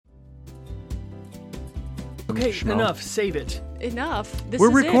Okay, schmo. enough. Save it. Enough. We're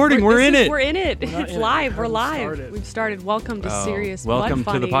recording. We're in it. We're in it. not It's in it. live. We're Haven't live. started. We've started. Welcome to Serious Welcome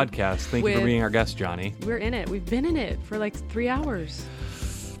Blood to the Funny podcast. Thank you for with- being our guest, Johnny. We're in it. We've been in it for like 3 hours.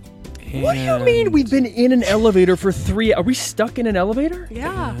 What do you mean we've been in an elevator for 3? Are we stuck in an elevator?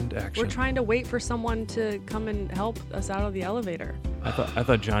 Yeah. And action. We're trying to wait for someone to come and help us out of the elevator. I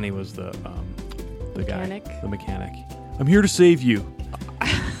thought Johnny was the Mechanic? guy, the mechanic. I'm here to save you.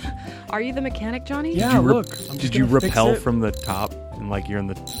 Are you the mechanic, Johnny? Yeah, Did you look. I'm just Did you gonna fix rappel it. from the top and like you're in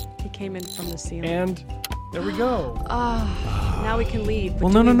the? He came in from the ceiling. And there we go. Now we can leave. But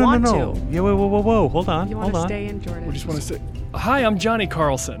Well, do no. we want to? Yeah, whoa. Hold on. You want Hold to on. stay in, Jordan? We just want to say, hi, I'm Johnny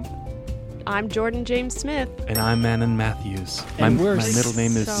Carlson. I'm Jordan James Smith. And I'm Manon Matthews. And my we're middle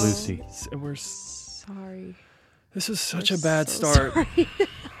name is so- Lucy. And we're. Sorry. This is such We're a bad so start. sorry.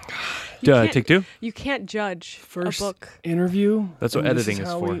 You can't- Take 2. You can't judge First a book. interview. That's what and this editing is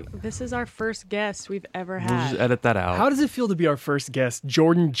how for. we- This is our first guest we've ever We'll had. just edit that out. How does it feel to be our first guest,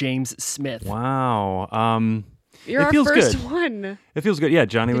 Jordan James Smith? Wow. You're it our feels first good. one. It feels good. Yeah,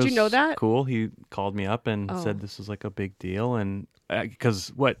 Johnny Did was you know that? cool. He called me up and Oh. said this is like a big deal. And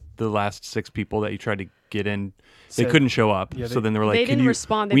because the last 6 people that you tried to get in, they Said- couldn't show up. Yeah, so they- then they were like, They "Can didn't you?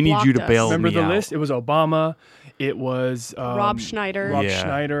 respond. They we need you to blocked us. bail Remember me the out." list? It was Obama. It was Rob Schneider. Rob Yeah.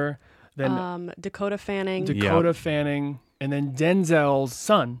 Schneider. Then Dakota Fanning. Dakota Fanning, and then Denzel's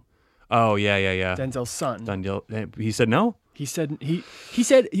son. Oh yeah. Denzel's son. Daniel, he said no. He said he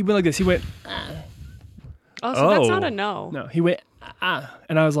went like this. He went oh, so that's Oh. not a no. no. He went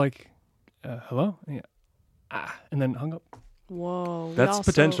and I was like, hello, yeah, and then hung up. Whoa. we That's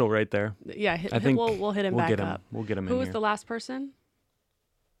also- potential right there. Yeah, I think we'll hit him we'll back get him. up. We'll get him Who in was here. the last person?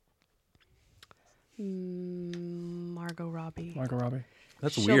 Margot Robbie. Margot Robbie.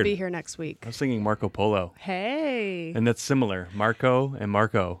 That's She'll weird. be here next week. I was thinking Marco Polo, Hey. and that's similar. Marco and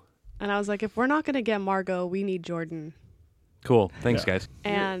Marco. And I was like, if we're not going to get Margot, we need Jordan. Cool. Thanks, Yeah. guys.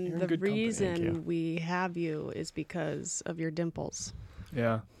 And you're in the good company. reason Thank you. we have you is because of your dimples.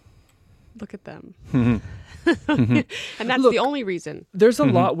 Yeah. Look at them. And that's Look, the only reason. There's a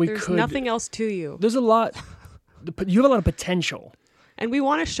lot we There's could. nothing else to you. There's a lot. You have a lot of potential, And we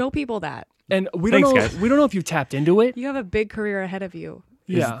want to show people that. and we Thanks, don't know. guys. We don't know if you tapped into it. You have a big career ahead of you.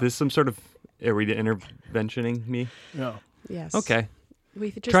 Yeah. Is this some sort of are we interventioning me? No. Yes. Okay.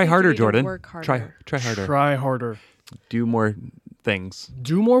 We just Try think you harder, need to Jordan. Work harder. Try harder. Try harder. Do more things.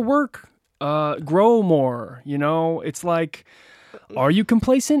 Do more work. Grow more. You know, it's like, are you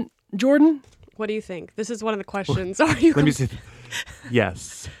complacent, Jordan? What do you think? This is one of the questions. Are you? Let me see.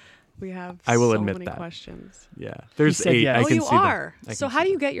 Yes. We have I will so admit many that. questions. Yeah. There's said 8. yes. I Oh, can you see them. are. I So can how see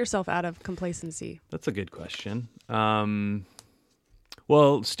do you them. get yourself out of complacency? That's a good question.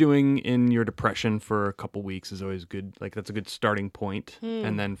 Well, stewing in your depression for a couple weeks is always good. Like that's a good starting point.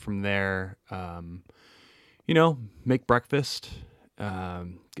 And then from there, make breakfast,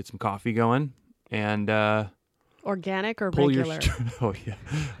 get some coffee going, and Organic or pull regular? oh yeah,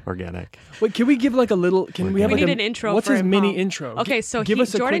 organic. Wait, can we give like a little? Can we have We like need a, an intro What's for his him, mini huh? intro? Okay, so give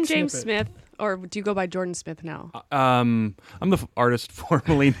us a Jordan quick James snippet. Smith, or do you go by Jordan Smith now? I'm the artist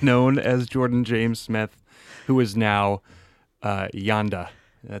formerly known as Jordan James Smith, who is now Yonda.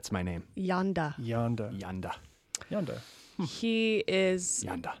 That's my name. Yonda. Yonda. Yonda. Yonda. He is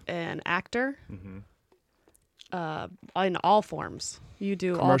Yonda. an actor Mm-hmm. in all forms. You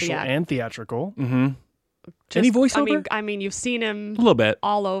do Commercial all the and theatrical. Mm-hmm. Any voiceover? I mean, you've seen him A little bit.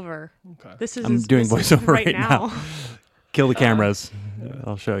 all over. Okay. This is I'm his- doing this is voiceover right now. Kill the cameras.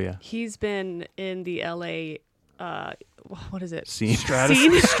 I'll show you. He's been in the LA. What is it? Scene.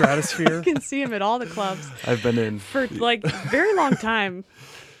 Scene? Stratosphere. You can see him at all the clubs I've been in. for like very long time.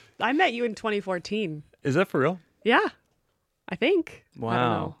 I met you in 2014. Is that for real? Yeah, I think. I don't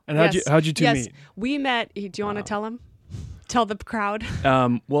Wow. know. And how'd you two yes. meet? We met. Do you want to tell him? Tell the crowd.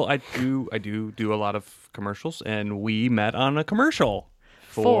 Well, I do a lot of commercials, and we met on a commercial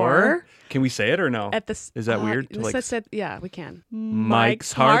For- Can we say it or no? At the Is that weird? To, like, yeah, we can.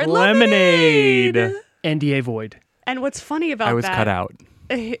 Mike's Hard Lemonade. NDA void. And what's funny about I was that? cut out.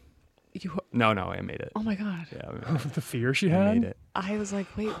 You, No, I made it. oh my god! Yeah, The fear she I had. made it. I was like,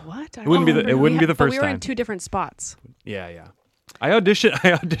 wait, what? It wouldn't be the- it wouldn't be the but first we were in time. 2 different spots. Yeah. I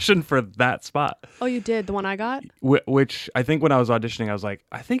auditioned for that spot, Oh, you did the one I got, which I think when I was auditioning, I was like,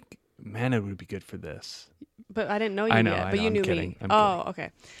 I think, man, it would be good for this. but I didn't know you I know, yet. I But know, you I'm knew kidding, me. I'm Oh,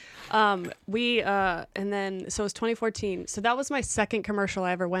 okay. And then so it was 2014. So that was my second commercial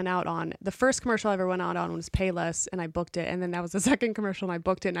I ever went out on. The first commercial I ever went out on was Payless, and I booked it. And then that was the second commercial, and I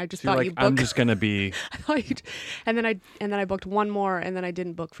booked it. And I just So you're thought like, you booked. I'm just gonna be. I thought you'd, and then I booked one more, and then I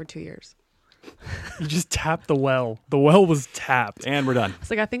didn't book for 2 years. You just tapped the well. The well was tapped. And we're done. I was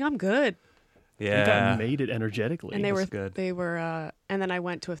like, I think I'm good. You Yeah. got made it energetically. And they That's were good. and then I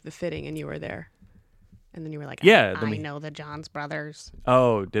went to the fitting and you were there. And then you were like, Yeah, I then we- know the Johns brothers.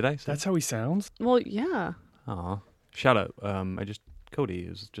 Oh, did I say? That's how he sounds. Well, yeah. Aw. Shout out. Cody, it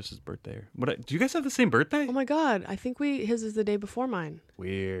was just his birthday. Do you guys have the same birthday? Oh my God. I think his is the day before mine.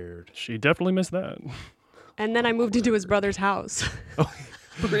 Weird. She definitely missed that. And then I moved into his brother's house.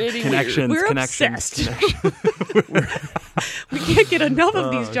 Pretty Connections. We're connections. obsessed. Connections. We can't get enough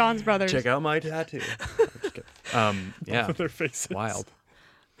of these Johns brothers. Check out my tattoo. Yeah. Both of their faces. Wild.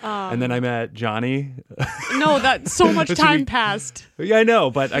 And then I met Johnny. No, that so much This time week- passed. Yeah, I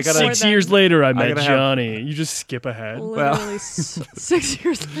know, but I gotta. More 6 than- years later, I met gotta have- Johnny. You just skip ahead. Literally 6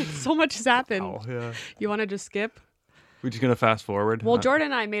 years later. So much has happened. Oh, yeah. You want to just skip? We're just gonna fast forward. Well, Jordan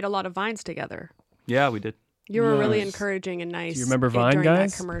and I made a lot of vines together. Yeah, we did. You were really Nice. encouraging and nice. Do you remember Vine, during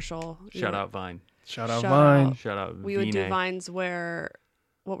guys? That commercial. Shout out Vine. Shout out Shout Vine. out. Shout out. We would do Vine. vines where.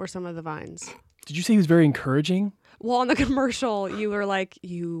 What were some of the vines? Did you say he was very encouraging? Well, on the commercial, you were like,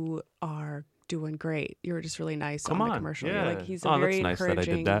 "You are doing great." You were just really nice Come on on. the commercial. Yeah. You're like, he's a Oh, very that's nice that I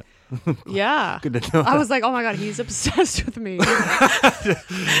encouraging. did that. Yeah. Good to know. I was like, "Oh my God, he's obsessed with me,"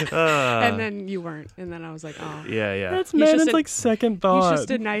 and then you weren't, and then I was like, "Oh." Yeah. That's He's Madden's just a- like second thought. He's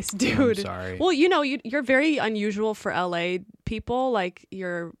just a nice dude. sorry. Well, you're very unusual for LA people. Like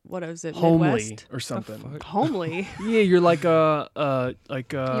you're what is it? Homely Midwest? or something. Homely. Yeah, you're like You're a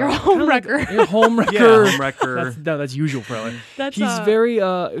kinda home like- wrecker. You're a home wrecker. Yeah, homewrecker. That's usual for LA. That's He's very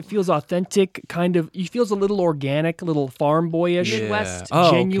it feels authentic, kind of. He feels a little organic, a little farm boyish. Midwest. Oh,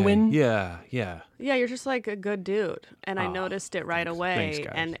 okay. Genuine. Yeah. Yeah, you're just like a good dude, and I Aw, noticed it right away. Thanks,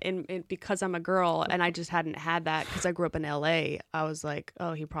 guys. And because I'm a girl, and I just hadn't had that because I grew up in LA. I was like,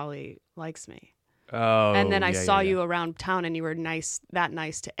 oh, he probably likes me. Oh. And then I yeah, saw yeah. you around town, and you were nice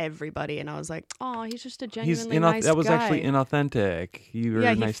to everybody, and I was like, oh, he's just a He's genuinely nice that was guy. actually inauthentic. You were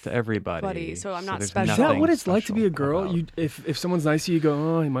Yeah, he nice to everybody. buddy, so I'm not there's special. Is that nothing what it's like to be a special girl? about- You, if someone's nice to you, you go,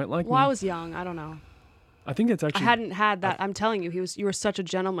 oh, he might like Well, me. I was young. I don't know. I think that's I actually. hadn't had that. I'm telling you, you were such a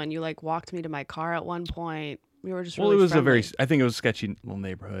gentleman. You like walked me to my car at one point. We were just Well, really it was friendly. I think it was a sketchy little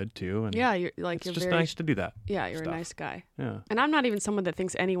neighborhood too. And Yeah, you're like it's you're just very nice to do that. yeah, you're stuff. a nice guy. Yeah. And I'm not even someone that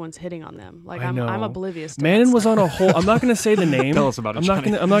thinks anyone's hitting on them. Like I I'm know. oblivious to Manon that was stuff. on a whole. I'm not going to say the name. Tell us about it, I'm not Johnny.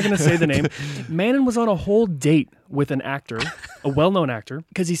 going. I'm not going to say the name. Manon was on a whole date with an actor, a well-known actor,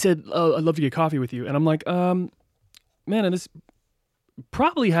 because he said, oh, "I'd love to get coffee with you," and I'm like, Manon, this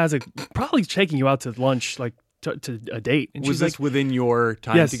probably taking you out to lunch, like to a date. And Was she's this like, within your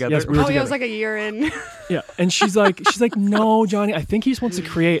time Yes, together? yes, we were Oh yeah, it together. was like a year in. yeah, and she's like, no, Johnny, I think he just wants to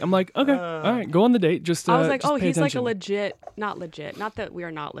create. I'm like, okay, all right, go on the date. Just I was like, just oh, pay he's attention. like not legit. Not that we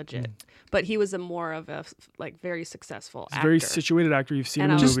are not legit, but he was a more of a like very successful He's a actor. very situated actor. You've seen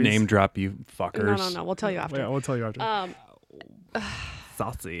And him in I was- Just movies. name drop you fuckers. No. We'll tell you after. Yeah, I'll tell you after.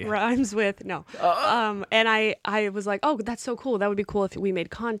 Saucy. Rhymes with no. And I was like, oh, that's so cool. That would be cool if we made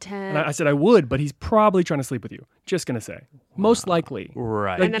content. And I said I would, but he's probably trying to sleep with you. Just gonna say, most likely.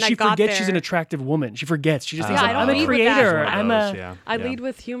 Right. Like, And then I she got forgets she's an there- attractive woman. She forgets. She just Yeah, thinks I like, don't I'm a lead with that. creator. It's one I'm of a. those, I yeah. lead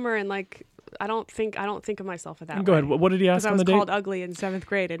with humor and like I don't think of myself that Go way. ahead. What did he ask Because I on was the date? called ugly in 7th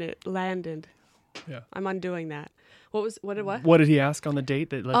grade and it landed. Yeah. I'm undoing that. What? What did he ask on the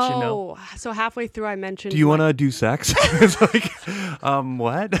date that lets you know? So halfway through I mentioned Do you like, want to do sex? It's like,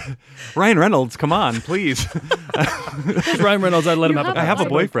 what? Ryan Reynolds, come on, please. Ryan Reynolds, I'd let him You have a I have a conversation.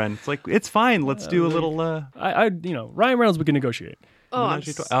 boyfriend. It's like, it's fine. Let's do a little. Ryan Reynolds, we can negotiate. Oh, I'm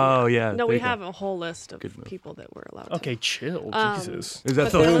Oh, yeah. No, there we you go. have a whole list of Good move. people that we're allowed to. Okay, chill. Jesus. Is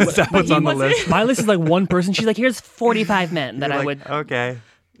that, But there was- is that but what's he on the wasn't- list? My list is like one person. She's like, here's 45 men that You're I like, would. Okay.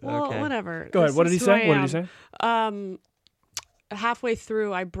 Well, okay. whatever. Go ahead. This What did he is who say? I What did he am. say? Halfway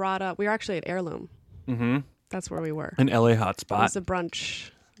through, I brought up. We were actually at Heirloom. Mm-hmm. That's where we were. An LA It hotspot. was a brunch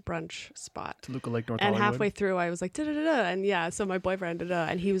spot. Toluca Lake, North And Hollywood. halfway through, I was like, da da da da, and yeah. So my boyfriend, da da,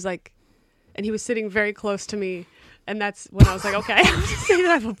 and he was like, and he was sitting very close to me, and that's when I was like, okay, I'm just saying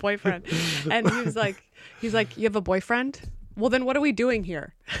I have a boyfriend, and he's like, you have a boyfriend? Well, then what are we doing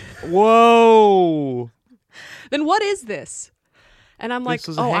here? Whoa. Then what is this? And I'm like, This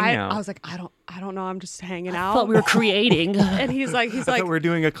was a oh, hangout. I was like, I don't know. I'm just hanging out. I thought we were creating. and he's like, I thought we were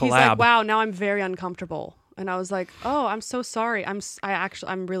doing a collab. he's like, wow, now I'm very uncomfortable. And I was like, oh, I'm so sorry.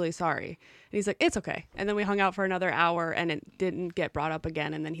 I'm really sorry. And he's like, it's okay. And then we hung out for another hour and it didn't get brought up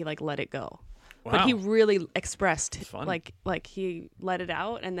again. And then he like let it go. But he Wow. really expressed fun. like he let it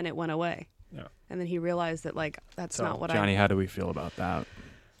out and then it went away. Yeah. And then he realized that like, that's So, not what Johnny, how do we feel about that?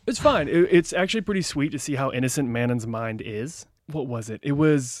 It's fine. It's actually pretty sweet to see how innocent Manon's mind is. What was it? It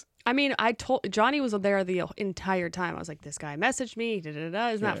was. I mean, I told Johnny was there the entire time. I was like, this guy messaged me. Da, da, da, da.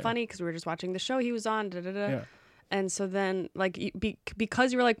 Isn't that Yeah. funny? Because we were just watching the show he was on. Da, da, da. Yeah. And so then, like,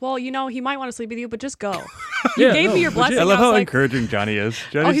 because you were like, well, you know, he might want to sleep with you, but just go. You Yeah, gave no, me your legit. blessing. I love how was like, encouring Johnny is.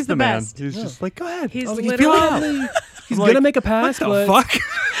 Johnny's he's the man. best. He's just like, go ahead. He's I was like, literally- feel it out. He's I'm gonna like, make a pass, What but the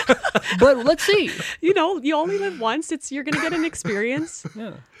fuck? but let's see. you know, you only live once. You're gonna get an experience.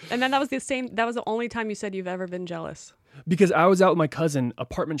 Yeah. And then that was the only time you said you've ever been jealous. Because I was out with my cousin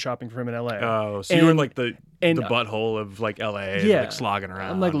apartment shopping for him in LA. Oh, so you were in And- like the and- butthole of like LA, Yeah. like slogging around.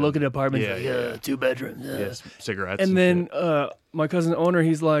 I'm like and- looking at apartments, Yeah, like, yeah. 2 bedrooms. Yes, cigarettes. And then shit. my cousin owner,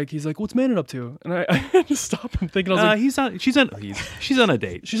 he's like, what's Manon up to? And I had to stop him thinking, I was like, she's on a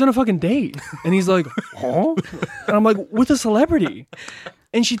date. she's on a fucking date. And he's like, huh? And I'm like, with a celebrity.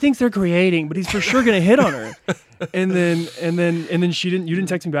 And she thinks they're creating, but he's for sure gonna hit on her. And then you didn't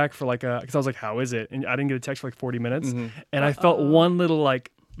text me back for like because I was like, how is it? And I didn't get a text for like 40 minutes. Mm-hmm. And I felt one little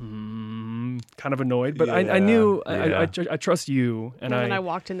like kind of annoyed, but I knew Yeah. I trust you, And then I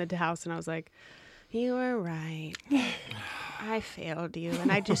walked into the house and I was like, you were right. I failed you,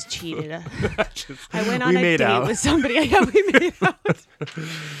 and I just cheated. I went on We a made date out. with somebody. Yeah, we made out.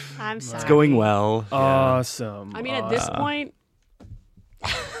 I'm sorry. It's going well. awesome. I mean, at this point,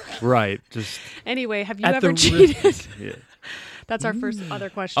 Right. Just anyway, have you At ever the cheated? yeah. That's our first other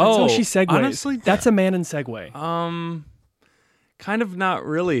question. Oh, so she segues. honestly, That's a man in segue. kind of not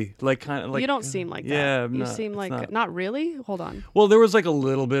really. Like kind of like you don't seem like that. yeah, you not- seem it's like not. not really. Hold on. Well, there was like a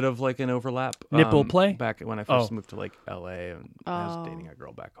little bit of like an overlap. Nipple play? back when I first Oh. moved to like LA, and I was Oh. dating a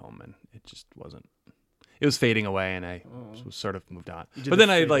girl back home, and it just wasn't. It was fading away, and I was sort of moved on. did But the then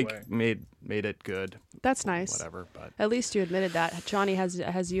I fade like away. made it good. That's nice. Whatever. But At least you admitted that. Johnny,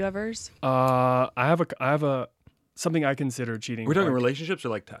 has you ever's? I have a something I consider cheating. we're talking like relationships or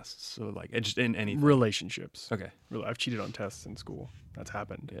like tests. So like it just in anything. relationships. Okay. I've cheated on tests in school. That's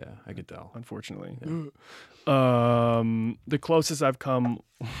happened. Yeah, I could tell. Unfortunately. The closest I've come.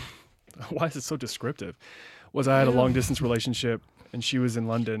 Why is it so descriptive? Was I had a long distance relationship, and she was in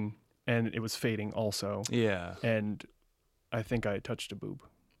London, and it was fading also, Yeah. and I think I touched a boob.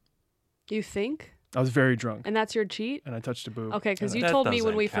 You think? I was very drunk, And that's your cheat? and I touched a boob. Okay, because And you That told me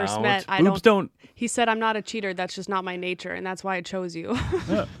when doesn't we first count. met, I Boobs don't. don't. He said I'm not a cheater. That's just not my nature, and that's why I chose you.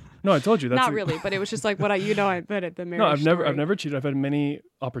 Yeah. No, I told you. That's Not really, but it was just like what I admitted the marriage. No, I've story. never cheated. I've had many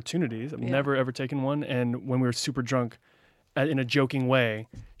opportunities. I've Yeah. never ever taken one. And when we were super drunk, in a joking way,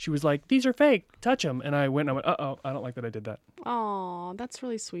 she was like, "These are fake. Touch them." And I went, "Uh-oh, I don't like that I did that." Oh, that's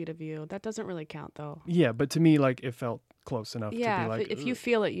really sweet of you. That doesn't really count though. Yeah, but to me, like, it felt close enough to Yeah, be like, if you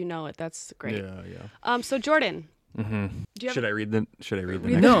feel it, you know it. That's great. Yeah, yeah. So Jordan, Mm-hmm. do you have Should I read the Read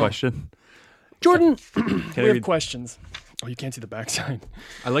next the- question? Jordan, Can we I have read? questions. Oh, you can't see the backside.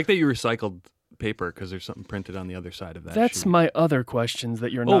 I like that you recycled paper because there's something printed on the other side of that. That's sheet. my other questions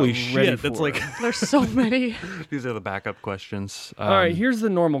that you're Holy not shit! ready That's for. like there's so many. these are the backup questions. All right, here's the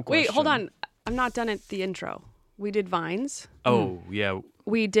normal question. Wait, hold on. I'm not done at the intro. We did vines. Oh yeah,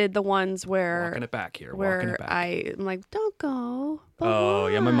 We did the ones where walking it back here. walking where it back. I'm like, don't go. But Oh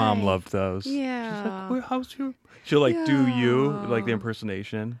yeah, my mom why?" loved those. Yeah. Where, how's your? She'll like do you like the Yeah.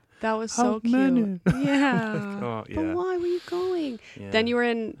 impersonation. That was How so cute. many? Yeah. Oh But yeah. why were you going? Yeah. Then you were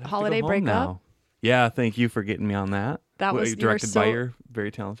in I have to go holiday home breakup. now. Yeah, thank you for getting me on that. That was you were directed by so- your very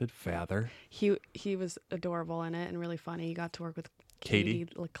talented father. He was adorable in it and really funny. He got to work with Katie.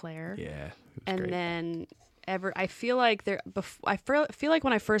 Katie Leclaire. Yeah, it was And great. then I feel like feel like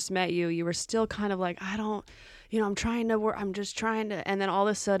when I first met you, you were still kind of like, I don't, I'm trying to work. I'm just trying to. And then all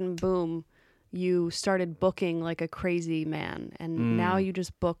of a sudden, boom, you started booking like a crazy man. And now you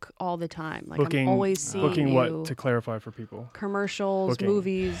just book all the time. Like Booking, I'm always seeing booking you. what to clarify for people? Commercials, Booking.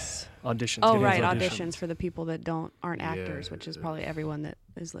 movies. Auditions. Oh, getting right. those Auditions for the people that aren't actors, which is probably everyone that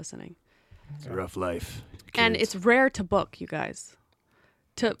is listening. It's a rough life. And kids. it's rare to book, you guys.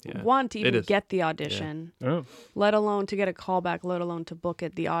 To Yeah, want to it even is. get the audition, Oh, let alone to get a callback, let alone to book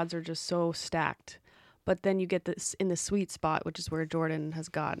it. The odds are just so stacked. But then you get this in the sweet spot, which is where Jordan has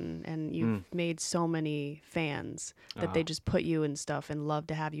gotten, and you've made so many fans that they just put you in stuff and love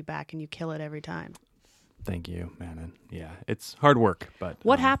to have you back, and you kill it every time. Thank you, Manon. Yeah, it's hard work, but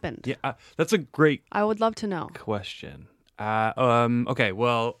What happened? Yeah, that's a great I would love to know. question. Okay,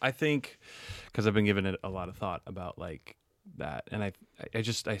 well, I think because I've been giving it a lot of thought about like that, and I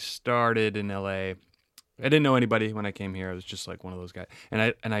started in LA. I didn't know anybody when I came here. I was just like one of those guys,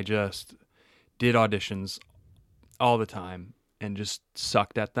 and I just did auditions all the time and just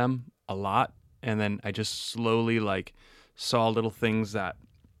sucked at them a lot, and then I just slowly like saw little things that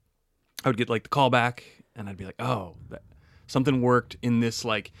I would get like the call back, and I'd be like, oh, something worked in this,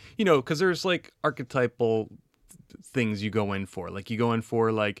 like, because there's like archetypal things you go in for. Like you go in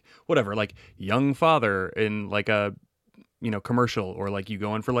for like whatever, like young father in like a commercial, or like you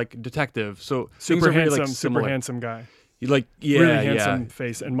go in for like detective. So things Super are very, handsome, like, similar. super handsome guy. You like, yeah, Really yeah. handsome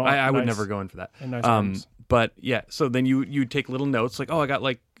face and I would nice- never go in for that. and nice arms. But yeah, so then you take little notes like, oh, I got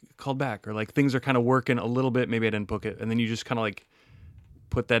like called back, or like things are kind of working a little bit. Maybe I didn't book it, and then you just kind of like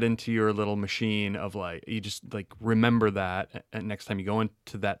put that into your little machine of like, you just like remember that, and next time you go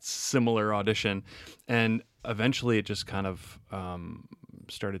into that similar audition, and eventually it just kind of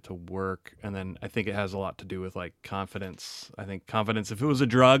started to work. And then I think it has a lot to do with like confidence. I think confidence, if it was a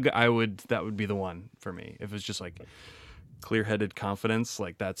drug, that would be the one for me. If it's just like clear-headed confidence,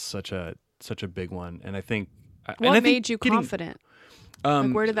 like that's such a big one. And I think What made you confident?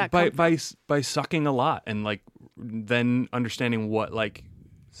 Like, where did that come by sucking a lot, and like then understanding what, like,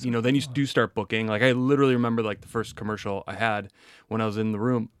 then you do start booking. Like I literally remember like the first commercial I had when I was in the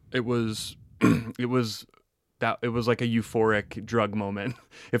room. It was it was like a euphoric drug moment,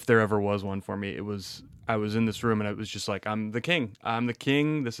 if there ever was one for me. I was in this room and it was just like, I'm the king.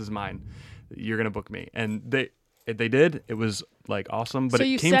 This is mine. You're gonna book me. And they did. It was like awesome. But so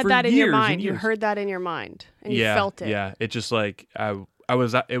you it came said for that in years your and mind. You years. heard that in your mind, and you felt it. Yeah, it just like I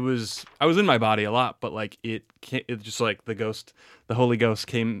was in my body a lot, but like it just like the Holy Ghost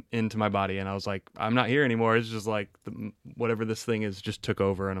came into my body, and I was like, I'm not here anymore. It's just like whatever this thing is just took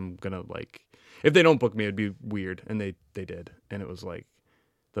over, and I'm gonna, like, if they don't book me, it'd be weird, and they did, and it was like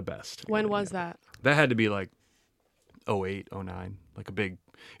the best. When was that? That had to be like 08, 09, like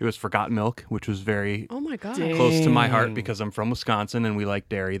it was Forgotten Milk, which was very Oh my god! Dang. close to my heart because I'm from Wisconsin and we like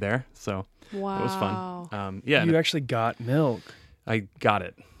dairy there, so Wow. it was fun. Yeah, You actually got milk. I got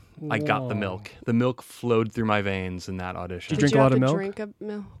it. I got the Whoa. milk. The milk flowed through my veins in that audition. Did you drink a lot of milk? Drink a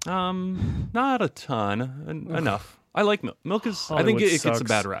milk? Not a ton, enough. I like milk. Milk is. I think Hollywood it gets a sucks.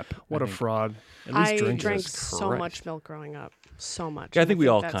 bad rep. What I a think. fraud. At least I drink drank it. so Correct. much milk growing up. So much. Yeah, I And think we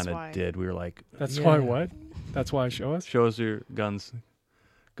all that's kind why. of did. We were like, That's yeah. why what? That's why show us. Show us your guns.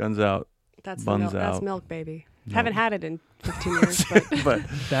 Guns out. That's Buns That's out. milk, baby. No. Haven't had it in 15 years, but But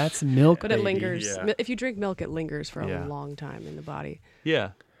That's milk. but it baby. lingers. yeah. If you drink milk, it lingers for Yeah. a long time in the body.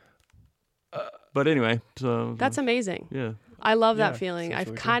 yeah. But anyway, so That's amazing. yeah. I love Yeah, that feeling. I sounds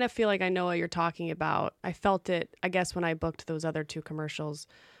really cool. kind of feel like I know what you're talking about. I felt it, I guess, when I booked those other two commercials,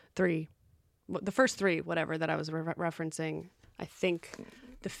 the first three, whatever, that I was referencing. I think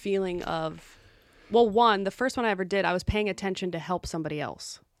the feeling of, the first one I ever did, I was paying attention to help somebody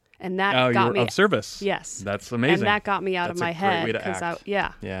else. And that Oh, got you're me. of service. Yes. That's amazing. And that got me out That's of a my great head. way to 'cause act.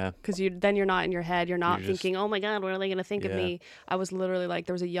 yeah. Yeah. Because then you're not in your head. You're not You're just- thinking, oh my God, what are they going to think of Yeah. me? I was literally like,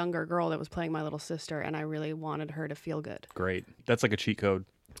 there was a younger girl that was playing my little sister, and I really wanted her to feel good. Great. That's like a cheat code.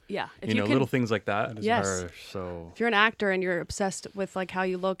 Yeah. If You know, can, little things like that Yes. are so. if you're an actor and you're obsessed with like how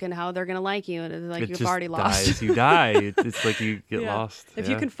you look and how they're going to like you, and it's like It you've just already lost. dies. You die. It's like you get Yeah. lost. If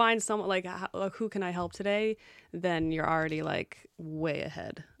you Yeah. can find someone like who can I help today, then you're already like way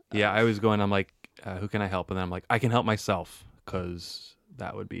ahead. Yeah, I was going. I'm like, who can I help? And then I'm like, I can help myself because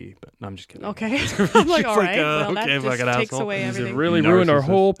that would be. But no, I'm just kidding. Okay. I'm like, She's all like, right. Well, that okay, just fucking takes asshole. away He's a everything. Really ruined our Narcissist.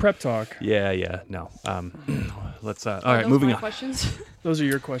 whole prep talk. Yeah. No. Let's. All Are right, those moving my on. questions? Those are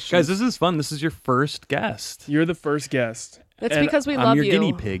your questions. Guys, this is fun. This is your first guest. You're the first guest. That's And because we I'm love your you.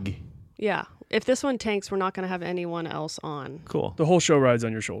 guinea pig. Yeah. If this one tanks, we're not going to have anyone else on. Cool. The whole show rides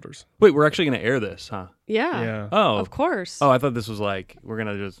on your shoulders. Wait, we're actually going to air this, huh? Yeah. Yeah. Oh. Of course. Oh, I thought this was like we're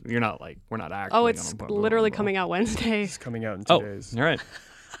gonna just. You're not like we're not actually. Oh, it's literally coming out Wednesday. It's coming out in 2 Oh, days. all right.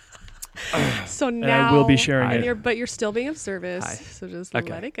 So I now will be sharing Hi. it. but you're still being of service. Hi. So just Okay.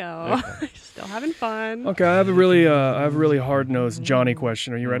 let it go. Okay. Still having fun. Okay, I have a really hard-nosed Johnny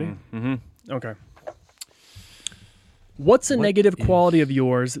question. Are you ready? Mm-hmm. Okay. What's a What negative is- quality of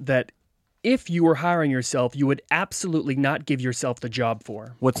yours that if you were hiring yourself, you would absolutely not give yourself the job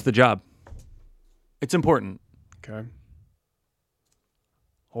for? What's the job? It's important. Okay.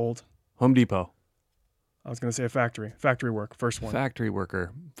 Hold. Home Depot. I was going to say a factory. Factory work. First one. Factory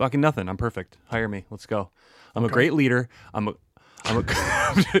worker. Fucking nothing. I'm perfect. Hire me. Let's go. I'm a Okay. great leader. I'm a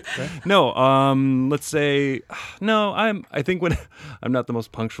No, let's say no, I think when I'm not the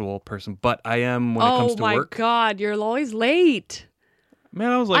most punctual person, but I am when it comes to my work. God, you're always late.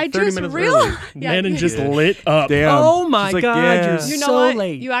 Man, I was like I 30 just minutes realized. early. Landon just Yeah. lit up. Damn. Oh my She's like, God, yeah. you're You know so what?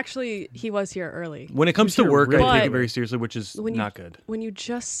 late. You actually, he was here early. When it comes You're to work, I really take it late. very seriously, which is When you- not good. When you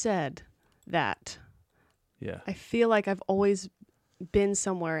just said that, Yeah. I feel like I've always been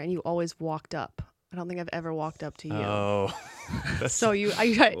somewhere and you always walked up. I don't think I've ever walked up to you. Oh. That's So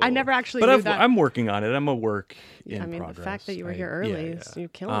I never actually but knew that. I'm working on it. I'm a work in I mean, progress. the fact that you were here early is you're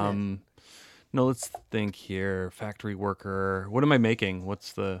killing it. No, let's think here. Factory worker. What am I making?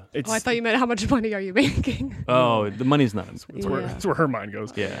 What's the? It's, Oh, I thought you meant how much money are you making? Oh, the money's not. That's Yeah. where her mind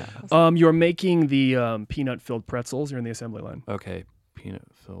goes. Yeah. You're making the peanut-filled pretzels. You're in the assembly line. Okay. Peanut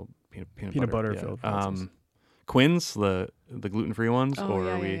Butter yeah. filled pretzels. Quins, the gluten-free ones, Oh, or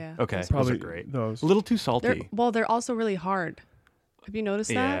yeah, are we? yeah. Okay, Those Probably those are great. those. A little too salty. They're also really hard. Have you noticed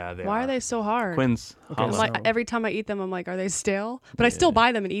that? Yeah, they Why are. are they so hard? Quins. Okay, I'm so- like, every time I eat them, I'm like, are they stale? But I still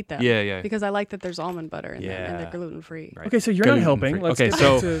buy them and eat them. Yeah. Because I like that there's almond butter in them and Yeah. they're gluten free. Right. Okay, so you're not helping. Gluten-free. Let's Okay,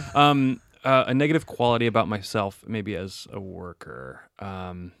 get so back to- a negative quality about myself, maybe as a worker.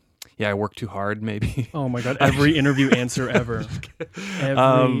 I work too hard, maybe. Oh my god! Every interview answer ever. Every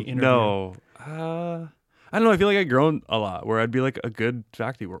interview. No. I don't know. I feel like I've grown a lot where I'd be like a good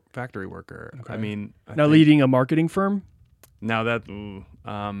factory worker. Okay. I mean, Now leading a marketing firm. now that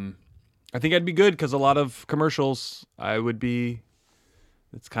I think I'd be good because a lot of commercials I would be.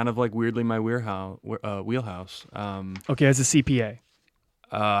 It's kind of like weirdly my wheelhouse. Okay, as a CPA.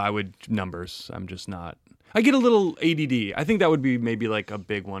 I would numbers. I'm just not. I get a little ADD. I think that would be maybe like a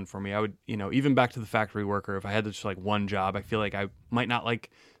big one for me. I would, even back to the factory worker, if I had just like one job, I feel like I might not like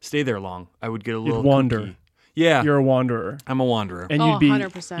stay there long. I would get a little wander. kooky. Yeah, You're a wanderer, I'm a wanderer. and Oh, you'd be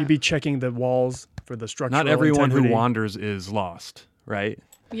 100%. you'd be checking the walls for the structural Not everyone integrity. who wanders is lost, right?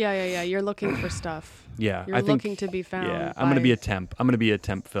 Yeah. You're looking for stuff. Yeah, You're I think. looking to be found. Yeah, I'm gonna by- be a temp. I'm gonna be a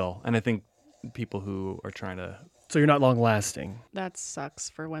temp Phil, and I think people who are trying to. So you're not long lasting. That sucks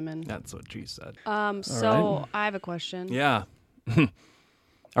for women. That's what she said. So I have a question. Yeah.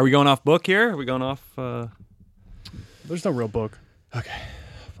 Are we going off book here? Are we going off? There's no real book.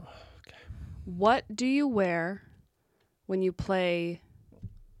 What do you wear when you play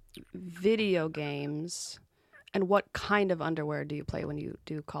video games? And what kind of underwear do you play when you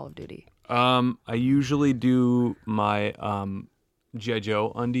do Call of Duty? I usually do my G.I.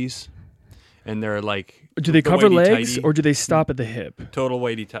 Joe undies, and they're like. Do they the cover whitey legs tighty, or do they stop at the hip? total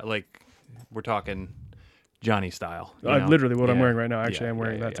weighty tight? Like we're talking Johnny style. you know? Literally what I'm Yeah. wearing right now. Actually, Yeah, I'm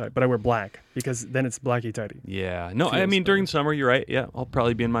wearing yeah, that yeah. type, but I wear black because then it's blacky tighty. Yeah. No, I Feels mean during better. summer, you're right. Yeah, I'll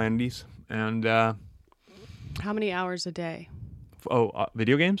probably be in my undies. And How many hours a day?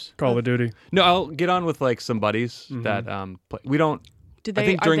 video games? Call of Duty. No, I'll get on with like some buddies that play. We don't. Do I they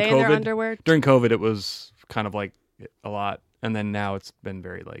think are during they in their COVID- underwear? During COVID, it was kind of like a lot, and then now it's been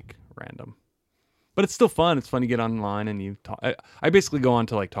very like random. But it's still fun. It's fun to get online and you talk. I basically go on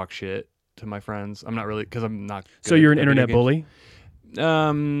to like talk shit to my friends. I'm not really because I'm not. So good you're at an video internet games.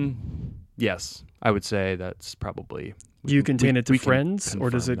 bully. Yes, I would say that's probably. Do you contain it to we can friends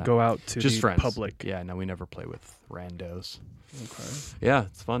or does confirm it that. go out to Just the friends? public? Yeah, no, we never play with randos. Okay. Yeah,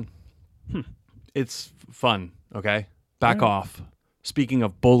 it's fun. It's fun. Okay, back Yeah. off. Speaking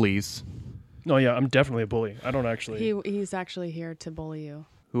of bullies, No, yeah, I'm definitely a bully. I don't actually. He's actually here to bully you.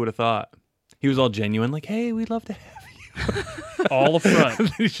 who would have thought? He was all genuine, like, "Hey, we'd love to have all up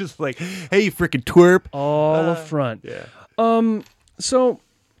front. He's just like, "Hey, you freaking twerp." All up front. Yeah. So,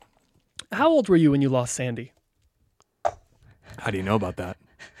 how old were you when you lost Sandy? How do you know about that?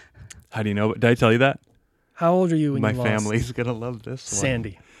 How do you know? Did I tell you that? How old are you when My you lost family's gonna love this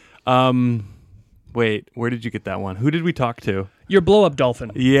Sandy? one. Wait, where did you get that one? Who did we talk to? Your blow-up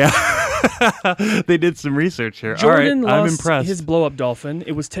dolphin. Yeah, they did some research here. Jordan All right, I'm lost impressed. his blow-up dolphin.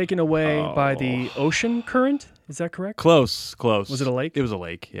 It was taken away by the ocean current. Is that correct? Close. Was it a lake? It was a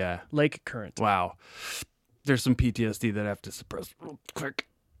lake. Yeah. Lake current. Wow. There's some PTSD that I have to suppress real quick.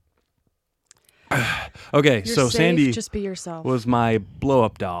 Okay, You're so safe, Sandy just be yourself. was my blow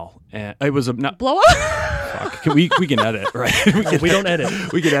up doll, and it was a not. Blow up? Fuck, we can edit, right? We don't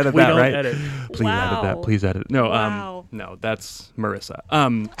edit. We can edit We that, don't right? edit. Please edit that. Wow. Please edit. No, Wow. no, that's Marissa.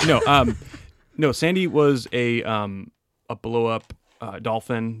 No, Sandy was a blow up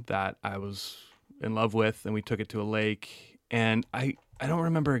dolphin that I was in love with, and we took it to a lake, and I don't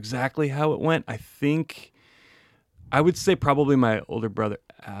remember exactly how it went. I think I would say probably my older brother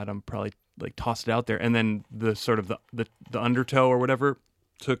Adam probably like tossed it out there, and then the sort of the undertow or whatever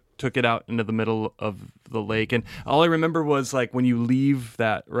took it out into the middle of the lake. And all I remember was like when you leave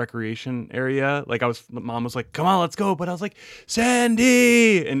that recreation area, like mom was like, "Come on, let's go," but I was like,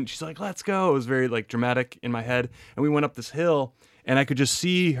 "Sandy," and she's like, "Let's go." It was very like dramatic in my head, and we went up this hill. And I could just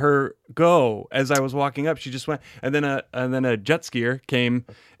see her go as I was walking up. She just went, and then a jet skier came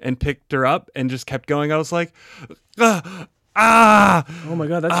and picked her up and just kept going. I was like, ah. Oh my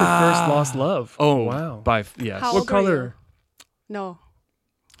God, that's your first lost love. Oh wow. Yes. How What old were color? you? No.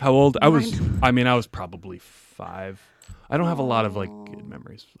 How old? I was Mine. I mean, I was probably 5. I don't have a lot of like good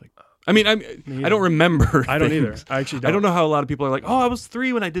memories. Like I mean, I don't remember. I don't either. things. I actually don't. I don't know how a lot of people are like, oh, I was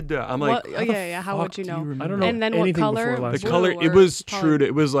 3 when I did that. I'm like, What- yeah. How would you know? I don't know And then what anything color? before last The year. color, Blue it or was colored?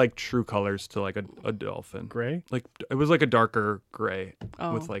 it was like true colors to like a dolphin. Gray? Like it was like a darker gray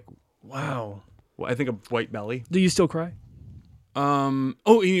Oh. with like, Wow. I think a white belly. Do you still cry?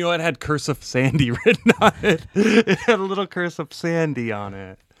 Oh, you know, it had Curse of Sandy written on it. It had a little Curse of Sandy on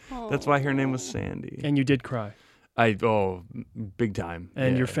it. That's why her name was Sandy. And you did cry. Big time.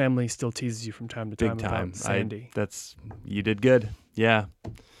 And Yeah. your family still teases you from time to time Big time. about Sandy. You did good. Yeah.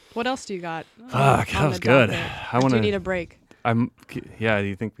 What else do you got? Fuck, on that was the good. docket? I Or want do you need a break? Yeah. Do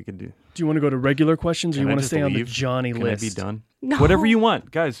you think we could do? Do you want to go to regular questions or Can you I want to just stay on the leave? Johnny Can list? I be done? No. Whatever you want,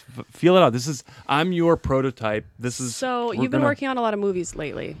 guys. Feel it out. I'm your prototype. So we're you've been gonna- working on a lot of movies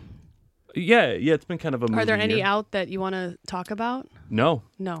lately. Yeah. It's been kind of a movie Are there any year. out that you want to talk about? No.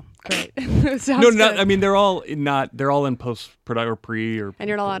 No. Great. Sounds No, good. not. I mean, they're all in post production or pre or. And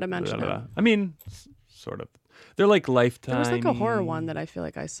you're not allowed to mention them. I mean, sort of. They're like Lifetime. There was like a horror one that I feel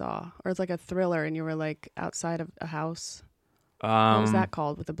like I saw, or it's like a thriller, and you were like outside of a house. What was that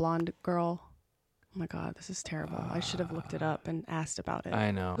called with the blonde girl? Oh my god, this is terrible. I should have looked it up and asked about it.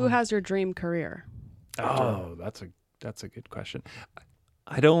 I know. Who has your dream career? Oh, that's a good question.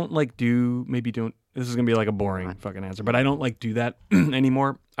 I don't like this is gonna be like a boring fucking answer, but I don't like do that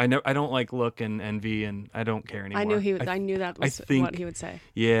anymore. I don't like look and envy, and I don't care anymore. I knew that was think- what he would say.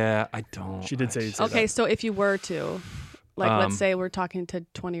 Yeah, I don't. She did say you'd say Okay, that. so if you were to, like, Um, let's say we're talking to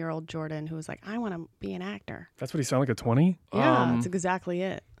 20-year-old Jordan who was like, I want to be an actor. That's what he sounded like, a 20? Yeah, that's exactly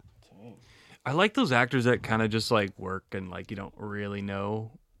it. I like those actors that kind of just like work and like you don't really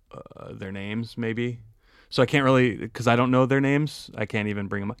know their names, maybe. So I can't really, because I don't know their names. I can't even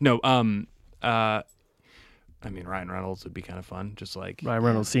bring them up. No, I mean Ryan Reynolds would be kind of fun, just like Ryan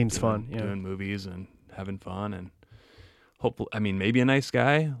Reynolds seems doing, fun. Yeah. doing movies and having fun and hopefully, I mean maybe a nice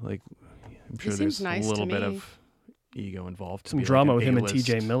guy. Like I'm sure seems there's nice a little to bit me. of ego involved. to Some be like drama an with him and A-list.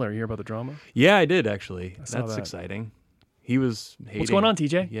 TJ Miller. You hear about the drama? Yeah, I did actually. I saw That's that. exciting. He was hating. What's going on,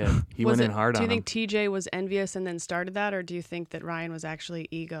 TJ? Yeah, he Was went in it- hard Do on you think him. TJ was envious and then started that, or do you think that Ryan was actually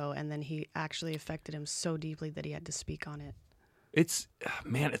ego and then he actually affected him so deeply that he had to speak on it? It's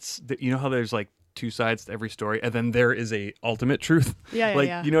man, you know how there's like two sides to every story, and then there is a ultimate truth. Yeah, like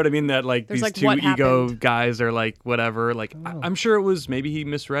yeah. you know what I mean? That like There's, these like, two what ego happened. guys are like whatever. Like Oh. I'm sure it was maybe he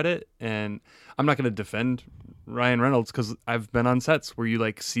misread it, and I'm not going to defend Ryan Reynolds because I've been on sets where you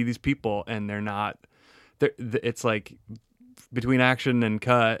like see these people and they're not. It's like between action and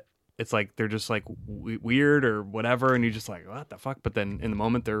cut. It's like they're just like weird or whatever, and you're just like, what the fuck? But then in the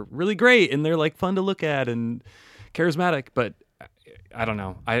moment, they're really great and they're like fun to look at and charismatic. But I don't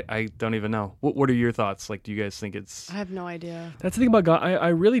know. I don't even know. What are your thoughts? Like, do you guys think it's? I have no idea. That's the thing about God. I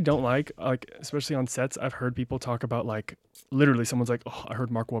really don't like, especially on sets, I've heard people talk about, like, literally someone's like, oh, I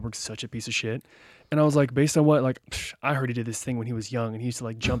heard Mark Wahlberg's such a piece of shit. And I was like, based on what? Like, I heard he did this thing when he was young and he used to,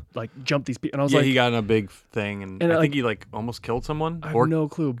 like, jump these people. And I was Yeah, like, he got in a big thing, and I think he like almost killed someone, I have or no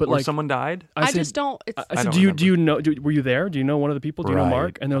clue. But, or like, someone died. I said, just don't. It's, I said, don't do you know, were you there? Do you know one of the people? Do you know Right,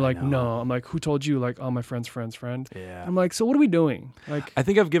 Mark? And they're I like, know. no. I'm like, who told you? Like, oh, my friend's friend's friend. Yeah, I'm like, so what are we doing? Like, I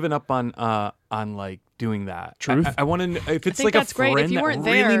think I've given up on like doing that. Truth? I want to. If it's think like a that's great. If friend you that weren't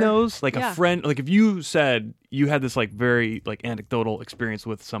really there- knows, like Yeah. a friend, like if you said you had this like very like anecdotal experience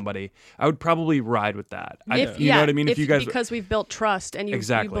with somebody, I would probably ride with that. You know what I mean? If you guys, because we've built trust and you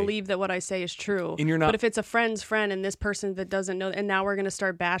Exactly. believe that what I say is true. And you're not- But if it's a friend's friend and this person that doesn't know, and now we're gonna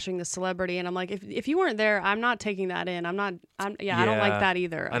start bashing the celebrity, and I'm like, if you weren't there, I'm not taking that in. I don't like that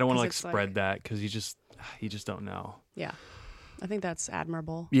either. I don't want to 'cause like it's spread that because you just don't know. Yeah, I think that's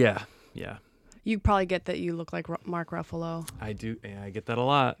admirable. Yeah. You probably get that you look like Mark Ruffalo. I do. Yeah, I get that a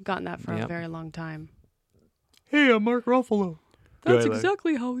lot. Gotten that for a Yep. very long time. Hey, I'm Mark Ruffalo. That's Good.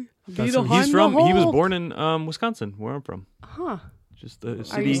 exactly how we. That's who He was born in Wisconsin, where I'm from. Huh? Just the Are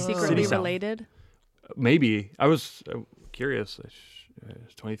city. you city secretly south. related? Maybe. I was curious.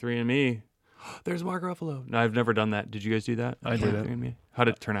 23andMe. There's Mark Ruffalo. No, I've never done that. Did you guys do that? I did it. 23andMe? How'd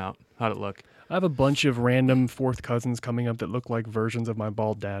it turn out? How'd it look? I have a bunch of random fourth cousins coming up that look like versions of my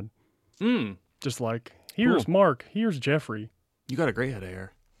bald dad. Just like, here's Cool. Mark, here's Jeffrey. You got a great head of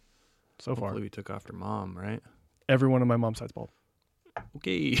hair. So far, Hopefully we took after mom, right? everyone on my mom's side's bald.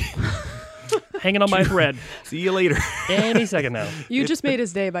 Okay. Hanging on my thread See you later. any second now. You just made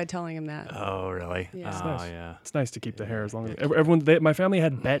his day by telling him that. Oh, really? Yeah. It's Oh, nice. yeah. It's nice to keep the hair as long as everyone. My family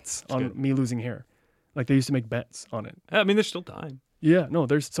had bets on good. me losing hair. Like they used to make bets on it. I mean, there's still time. Yeah, no,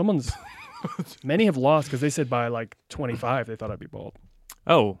 there's someone's. Many have lost because they said by like 25 they thought I'd be bald.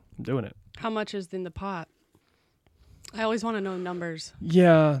 Oh, I'm doing it. How much is in the pot? I always want to know numbers.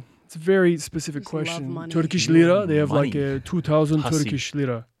 Yeah, it's a very specific Just love question. money. Turkish lira, they have like Money. 2,000 Hussy. Turkish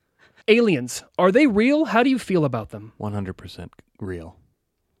lira. Aliens, are they real? How do you feel about them? 100% real.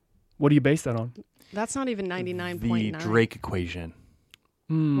 What do you base that on? That's not even The 99.9. Drake equation.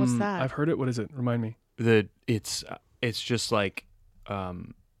 What's that? I've heard it. What is it? Remind me. It's just like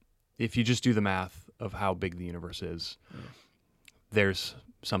if you just do the math of how big the universe is, there's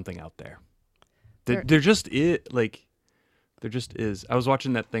something out there. There just is. I was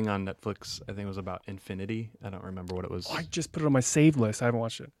watching that thing on Netflix. I think it was about infinity. I don't remember what it was. Oh, I just put it on my saved list. I haven't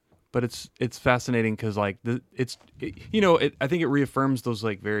watched it. But it's fascinating because like I think it reaffirms those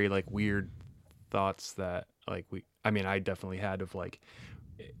like very like weird thoughts that like I definitely had of like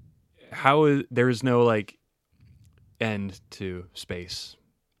there is no like end to space.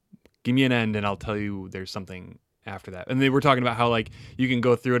 Give me an end and I'll tell you there's something after that. And they were talking about how like you can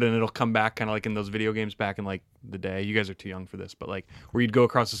go through it and it'll come back kind of like in those video games back in like the day. You guys are too young for this, but like where you'd go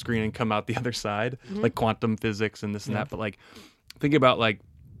across the screen and come out the other side, like quantum physics and this and that. But like think about like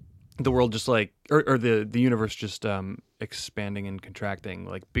the world just like or the universe just expanding and contracting,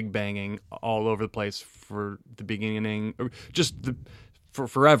 like big banging all over the place for the beginning, or just for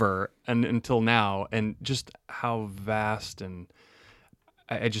forever and until now, and just how vast. And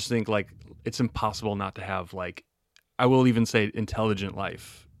I just think like it's impossible not to have like, I will even say intelligent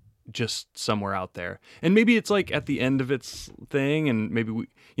life just somewhere out there. And maybe it's like at the end of its thing, and maybe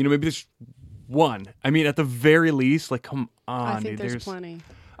maybe there's one. I mean, at the very least, like come on, I think dude, there's plenty.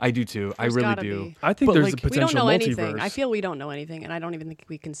 I do too. I There's really gotta do. be. I think But, there's like, a We don't potential know multiverse. anything. I feel we don't know anything, and I don't even think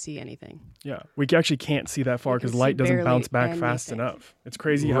we can see anything. Yeah, we actually can't see that far We can because see light doesn't barely bounce back fast anything. enough. It's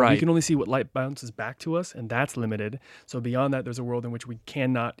crazy how we Right. can only see what light bounces back to us, and that's limited. So beyond that, there's a world in which we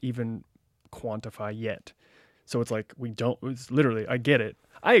cannot even quantify yet. So it's like it's literally, I get it.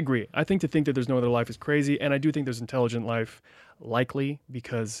 I agree. I think that there's no other life is crazy, and I do think there's intelligent life likely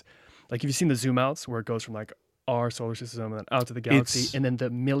because, like, if you've seen the zoom outs where it goes from like our solar system and then out to the galaxy, and then the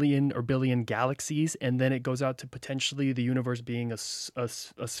million or billion galaxies, and then it goes out to potentially the universe being a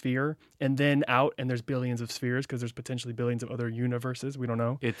sphere, and then out, and there's billions of spheres because there's potentially billions of other universes. We don't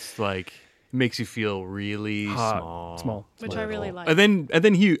know. It's like makes you feel really small, Which I really little.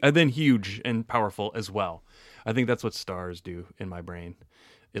 like. and then huge and powerful as well. I think that's what stars do in my brain.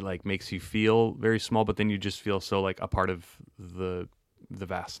 It like makes you feel very small, but then you just feel so like a part of the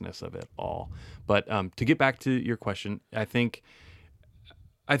vastness of it all. But to get back to your question, I think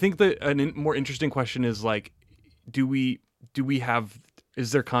that a more interesting question is like,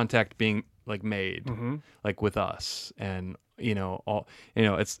 is there contact being like made like with us? And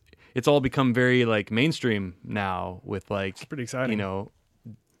it's all become very like mainstream now with like It's pretty exciting.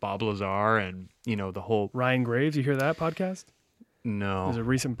 Bob Lazar and the whole Ryan Graves, you hear that podcast? no. There's a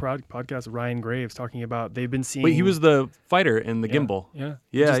recent podcast with Ryan Graves talking about they've been seeing. Wait, he was the fighter in the Yeah, gimbal. Yeah,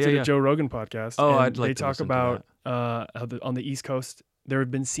 Yeah, Just yeah, did yeah. a Joe Rogan podcast. Oh, and I'd like they to talk listen to about how on the East Coast there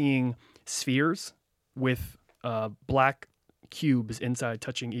have been seeing spheres with black cubes inside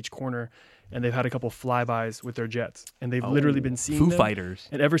touching each corner, and they've had a couple flybys with their jets, and they've literally been seeing Foo them. Fighters.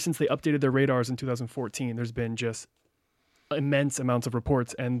 And ever since they updated their radars in 2014, there's been just immense amounts of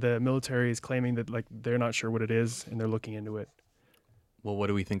reports, and the military is claiming that like they're not sure what it is and they're looking into it. Well, what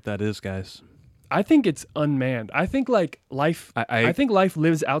do we think that is, guys? I think it's unmanned. I think like life. I think life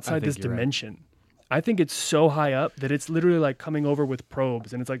lives outside think this you're right. dimension. I think it's so high up that it's literally like coming over with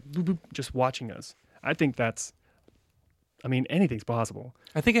probes, and it's like boop, boop, just watching us. I think that's. I mean, anything's possible.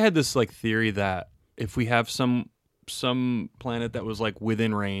 I think I had this like theory that if we have some planet that was like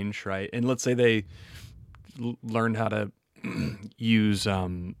within range, right? And let's say they learned how to use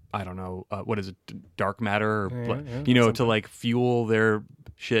I don't know what is it, dark matter, or to like fuel their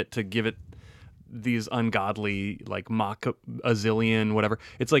shit to give it these ungodly like Mach a zillion whatever.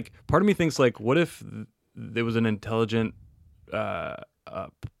 It's like part of me thinks like, what if there was an intelligent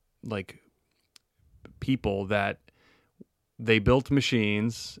like people that they built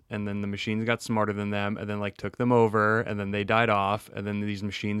machines, and then the machines got smarter than them, and then like took them over, and then they died off, and then these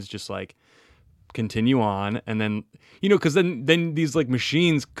machines just like continue on, and then because then these like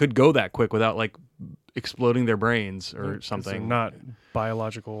machines could go that quick without like exploding their brains or 'Cause they're something. not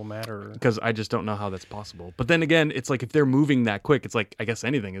biological matter. Because I just don't know how that's possible. But then again, it's like if they're moving that quick, it's like I guess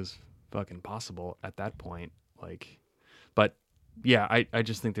anything is fucking possible at that point. Like, but yeah, I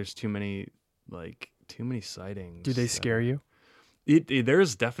just think there's too many sightings. Do they scare you?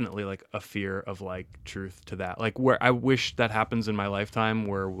 There's definitely like a fear of like truth to that, like where I wish that happens in my lifetime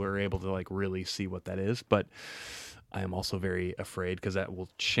where we're able to like really see what that is, but I am also very afraid because that will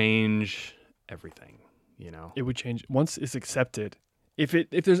change everything. It would change once it's accepted. If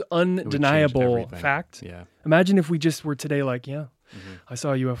there's undeniable everything. fact. Yeah. Imagine if we just were today like, yeah, I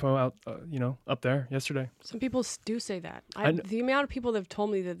saw a UFO out, up there yesterday. Some people do say that. I kn- The amount of people that have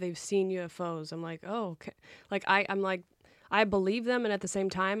told me that they've seen UFOs, I'm like, oh, okay. Like I'm like, I believe them, and at the same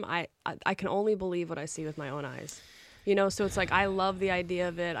time, I can only believe what I see with my own eyes. So it's like I love the idea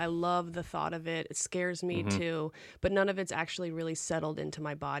of it. I love the thought of it. It scares me too, but none of it's actually really settled into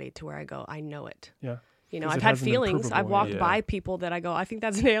my body to where I go, I know it. Yeah. 'Cause I've it had hasn't been feelings. I've provable walked yet. by people that I go, I think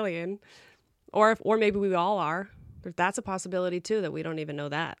that's an alien, or maybe we all are. That's a possibility too that we don't even know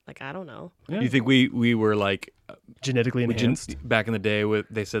that. Like I don't know. Yeah. You think we were like Genetically we gen- enhanced? back in the day?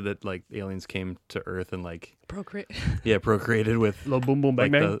 They said that like aliens came to Earth and like Procreate. procreated with Little boom, boom,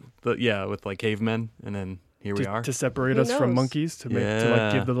 bang, like bang. with like cavemen, and then here we are. To separate Who us from knows? monkeys, to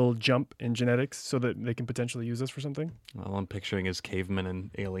Yeah. give the little jump in genetics so that they can potentially use us for something. All I'm picturing is cavemen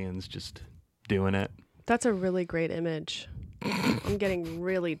and aliens just doing it. That's a really great image. I'm getting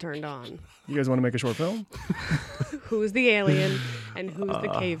really turned on. You guys want to make a short film? Who's the alien and who's the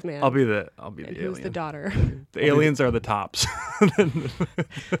caveman? I'll be the and alien. who's the daughter? The aliens are the tops.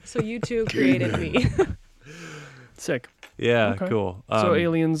 So you two created me. Sick. Yeah, Okay. cool. So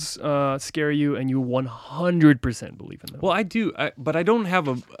aliens scare you, and you 100% believe in them. Well, I do, but I don't have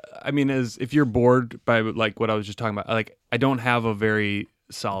a. I mean, as if you're bored by like what I was just talking about, like I don't have a very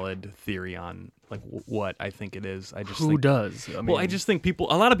solid theory on like what I think it is. I just Who think, does? I mean, well, I just think a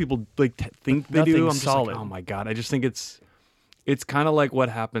lot of people like think they do. Nothing I'm just solid. like, oh my god, I just think it's kind of like what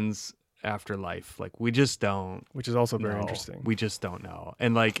happens after life. Like we just don't. which is also very know. interesting. We just don't know,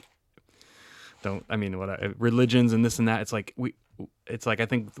 and like. Religions and this and that. It's like I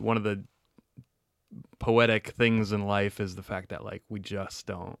think one of the poetic things in life is the fact that like we just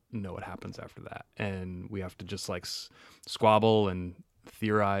don't know what happens after that, and we have to just like squabble and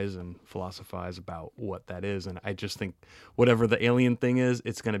theorize and philosophize about what that is. And I just think whatever the alien thing is,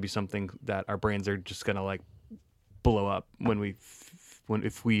 it's going to be something that our brains are just going to like blow up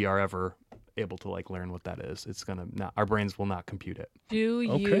if we are ever able to like learn what that is. It's gonna not, our brains will not compute it. Do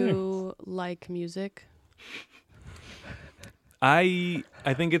Okay. you like music? I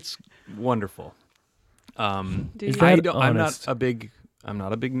think it's wonderful. Do Is you? that I'm not honest? a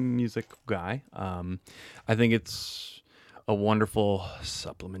big music guy. I think it's a wonderful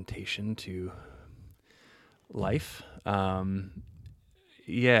supplementation to life.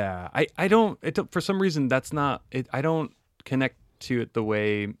 Yeah, I don't. For some reason, that's not. I don't connect to it the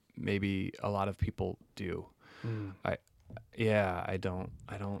way maybe a lot of people do. I don't.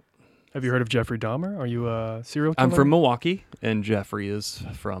 Have you heard of Jeffrey Dahmer? Are you a serial killer? I'm from Milwaukee, and Jeffrey is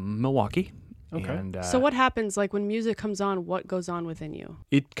from Milwaukee. Okay. And, So what happens like when music comes on? What goes on within you?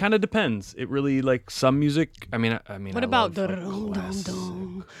 It kind of depends. It really like some music. I mean. What I about love, like, dum dum classic-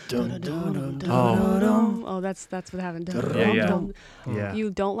 dum Dun, dum dun, dun, dum dum? Oh, that's what happened. Yeah. Yeah. You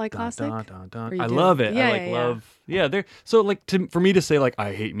don't like Dun, classic? dun, dun, dun. Or you I do? love it. Yeah, I like yeah. love. Yeah, there. So like for me to say like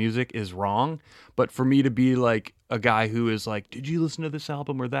I hate music is wrong, but for me to be like a guy who is like, did you listen to this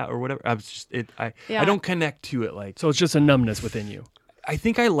album or that or whatever? I was just I Yeah. don't connect to it like. So it's just a numbness within you. I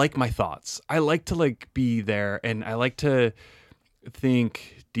think I like my thoughts. I like to like be there, and I like to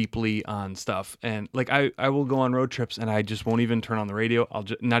think deeply on stuff. And like I will go on road trips, and I just won't even turn on the radio. I'll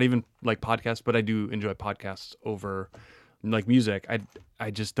just not even like podcasts, but I do enjoy podcasts over like music. I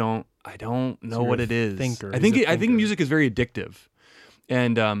just don't. I don't know you're what a it is. thinker. I think He's a I think thinker. music is very addictive,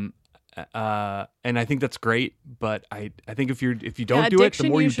 and I think that's great. But I think if you don't do it, the addiction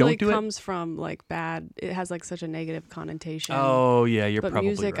more you usually don't do it. comes from like bad. It has like such a negative connotation. Oh yeah, you're but probably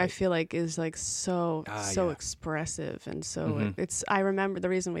music, right. I feel like, is like so Yeah. expressive, and so Mhm. it's. I remember the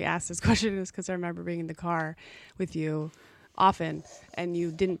reason we asked this question is because I remember being in the car with you often, and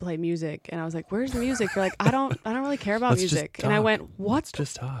you didn't play music, and I was like, "Where's the music?" You're like, "I don't really care about Let's just music," and I talk. went, "What Let's the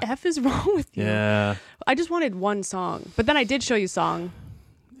just talk. f is wrong with you?" Yeah. I just wanted one song, but then I did show you song.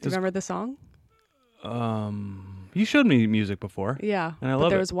 Do you Does- remember the song? You showed me music before. Yeah, And I but love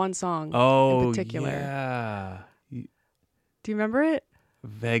there it. was one song Oh, in particular. yeah. Do you remember it?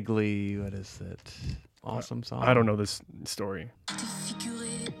 Vaguely, what is it? Awesome song. I don't know this story.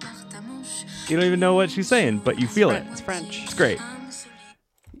 You don't even know what she's saying, but you feel it. It's French. It's great.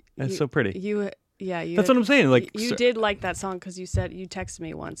 It's You- so pretty. You That's what I'm saying. Like, you did like that song because you said you texted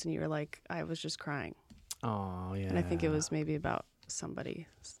me once and you were like, I was just crying, Oh yeah. and I think it was maybe about somebody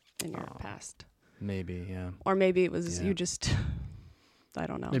in your Aw. past, maybe, yeah. or maybe it was Yeah. you just. I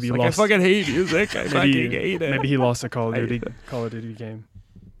don't know. Maybe you Like, lost. I fucking hate music. I fucking maybe, hate it. maybe he lost a Call of I- Duty game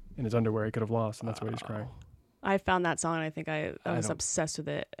in his underwear. He could have lost, and that's why he's crying. I found that song and I think I I was don't- obsessed with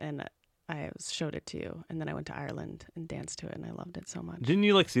it, and I showed it to you, and then I went to Ireland and danced to it, and I loved it so much. Didn't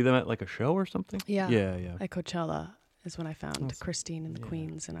you like see them at like a show or something? Yeah. Yeah, yeah. At Coachella, is when I found Christine and the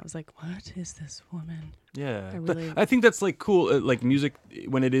Queens, and I was like, what is this woman? Yeah, I really- I think that's like cool. Like music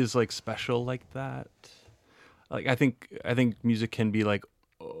when it is like special like that. Like I think music can be like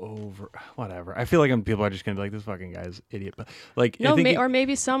over whatever. I feel like people are just gonna be like, this fucking guy's idiot. But like No, I think or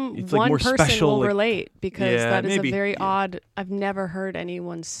maybe some it's, like, one more person special, will like- relate because Yeah, that is maybe, a very yeah. odd. I've never heard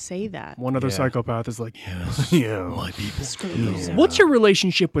anyone say that. One other Yeah. psychopath is like, yes, Yeah. my people. Yeah. What's your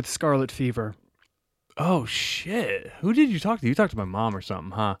relationship with scarlet fever? Oh shit! Who did you talk to? You talked to my mom or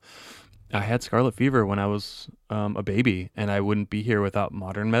something, huh? I had scarlet fever when I was a baby, and I wouldn't be here without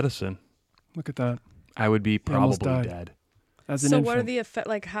modern medicine. Look at that. I would be You almost probably died. dead. As an So infant, what are the effect?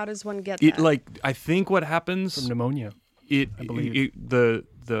 Like, how does one get It that? like I think what happens. from pneumonia. I believe. the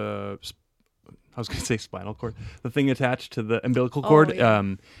I was gonna say spinal cord. The thing attached to the umbilical cord. yeah.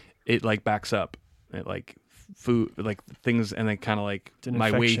 It like backs up. It like food like things, and then kind of like It's an my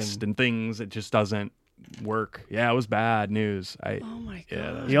infection. waist and things. It just doesn't work. Yeah, it was bad news. oh my god.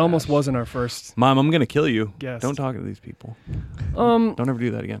 yeah, that He almost wasn't our first. Mom, I'm gonna kill you. Guest. Don't talk to these people. Um, Don't ever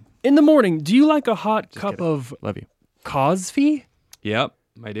do that again. in the morning, do you like a hot cup kidding. of Love you. Cosfee? Yep,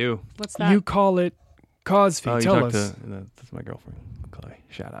 I do. What's that? You call it Cosfee. Oh, you Tell talked us. that's my girlfriend, Chloe.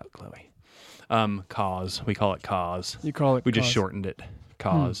 Shout out, Chloe. Cause. We call it cause. You call it. We just Cos. shortened it.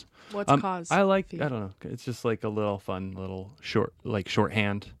 Cause. What's cause? I like. fee? I don't know. It's just like a little fun, little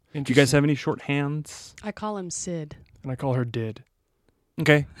shorthand. Do you Interesting. guys have any shorthands? I call him Sid. And I call her Did.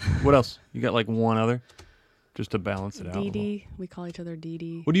 Okay. What else? You got like one other, just to balance it out. a Dee little. Dee. We call each other Dee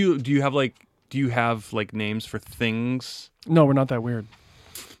Dee. What do you have like? Do you have like names for things? No, we're not that weird.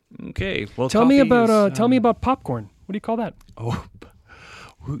 Okay. Well, Tell me coffee about. is, Tell me about popcorn. What do you call that? Oh,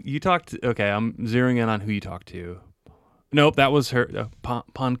 you talked. Okay, I'm zeroing in on who you talked to. Nope, that was her.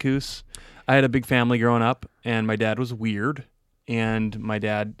 Poncoos. I had a big family growing up, and my dad was weird, and my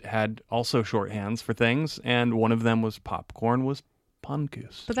dad had also shorthands for things, and one of them was popcorn was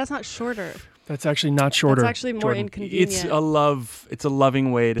Poncoos. But that's not shorter. That's actually not shorter. That's actually more Jordan. inconvenient. It's a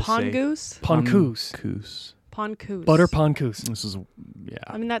loving way to say Pongoose? Poncoos. Poncoos. Poncoos. Butter poncoos. This is yeah.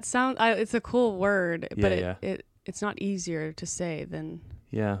 I mean, that sounds. It's a cool word, but Yeah, it's not easier to say than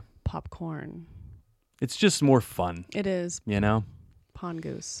Yeah. popcorn. It's just more fun, It is you know?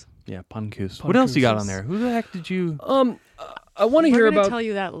 Pongoose. Yeah, Poncoos. What else you got on there? Who the heck did you I want to We're hear gonna about. tell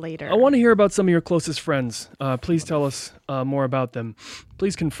you that later. I want to hear about some of your closest friends. Please tell us more about them.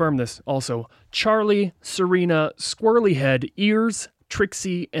 Please confirm this also. Charlie, Serena, Squirrely Head, Ears,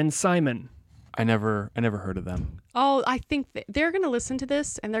 Trixie, and Simon. I never heard of them. Oh, I think they're gonna listen to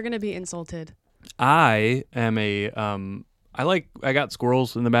this and they're gonna be insulted. I am I got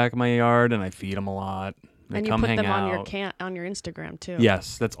squirrels in the back of my yard and I feed them a lot. They And you come put hang them out. on your Instagram too.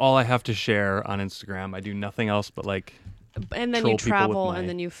 Yes, that's all I have to share on Instagram. I do nothing else but like And then troll you people with travel my and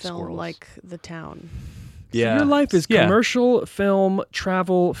then you film squirrels. like the town. yeah. So your life is Yeah. commercial, film,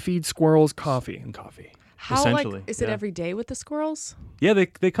 travel, feed squirrels, coffee. and coffee. How Essentially, like is it yeah. every day with the squirrels? Yeah,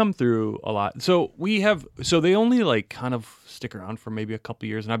 they come through a lot. So they only like kind of stick around for maybe a couple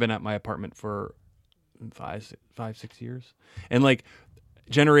years, and I've been at my apartment for 5-6 years, and like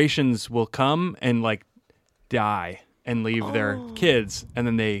generations will come and like die and leave their kids, and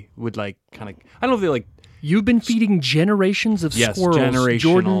then they would like kind of I don't know if they like You've been feeding generations of yes squirrels. generational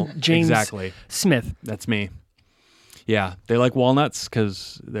Jordan James exactly. Smith. That's me. Yeah, they like walnuts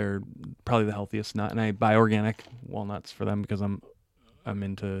because they're probably the healthiest nut, and I buy organic walnuts for them because I'm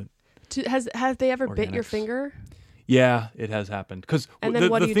into. Have they ever bit your Organics. finger? Yeah, it has happened. Because And then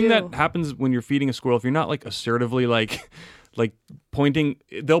what do the you thing do? that happens when you're feeding a squirrel, if you're not like assertively like pointing,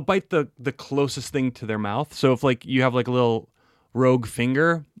 they'll bite the closest thing to their mouth. So if like you have like a little rogue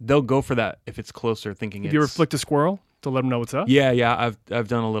finger, they'll go for that if it's closer, thinking Have it's. you ever flicked a squirrel to let them know what's up? Yeah, I've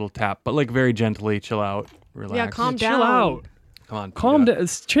done a little tap, but like very gently, chill out, relax. Yeah, calm down. Chill out. Come on, Calm Peter. down.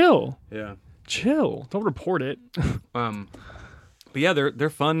 Chill. Yeah. Chill. Don't report it. But yeah, they're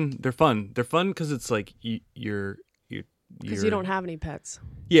fun. They're fun because it's like you're Because you don't have any pets.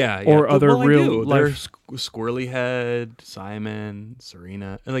 Yeah, Or But- other well, I real do. They're life- Squirrely Head, Simon,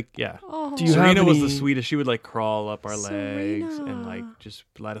 Serena. Like, yeah. Oh, Do you Serena have was any- the sweetest. She would like crawl up our legs and like Serena. just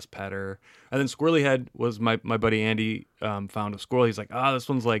let us pet her. And then Squirrely Head was my buddy Andy found a squirrel. He's like, this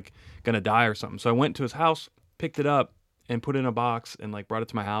one's like gonna die or something. So I went to his house, picked it up, and put it in a box and like brought it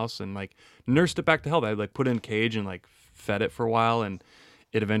to my house and like nursed it back to health. I like put it in a cage and like fed it for a while, and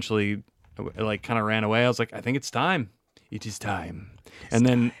it eventually like kind of ran away. I was like, I think it's time. It is time. And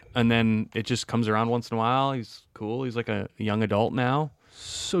then it just comes around once in a while. He's cool. He's like a young adult now.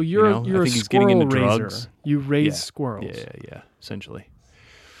 So you're I you're a think he's getting squirrel into raiser. drugs. You raise Yeah. squirrels. Yeah, essentially.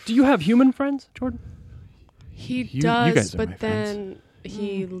 Do you have human friends, Jordan? He You does, guys are my but friends. then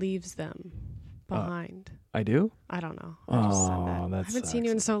he leaves them. behind? I do? I don't know. I just said Oh, that. I that haven't seen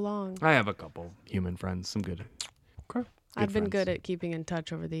you in sucks. so long. I have a couple human friends, some good. I've been friends. good at keeping in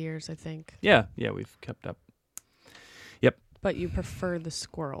touch over the years, I think. Yeah, we've kept up. But you prefer the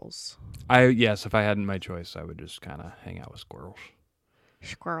squirrels. Yes, if I had my choice, I would just kind of hang out with squirrels.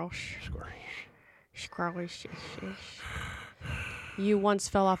 Squirrels. Squirrels. Squirrels. You once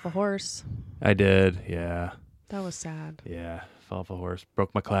fell off a horse. I did, yeah. That was sad. Yeah, fell off a horse,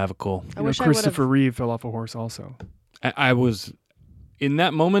 broke my clavicle. I wish I Christopher would've- Reeve fell off a horse also. I was in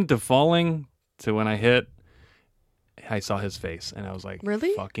that moment of falling to when I hit. I saw his face, and I was like,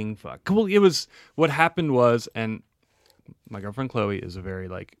 Really? fucking fuck." Well, it was what happened was, and my girlfriend Chloe is a very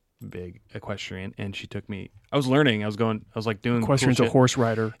like big equestrian, and she took me. I was learning. I was like doing Equestrian's cool a shit. horse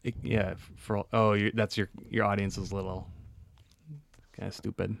rider. Yeah. That's your audience is little kind of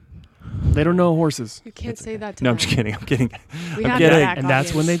stupid. They don't know horses. You can't say that to No, them. I'm just kidding. I'm kidding. We I'm have kidding. the back And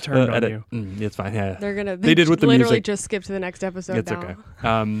that's when they audience. turned on Edit. you. It's fine. Yeah. They're gonna. They did with the literally music. just skip to the next episode. It's now. okay.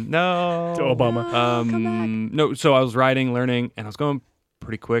 No. To Obama. Oh, come back. No. So I was riding, learning, and I was going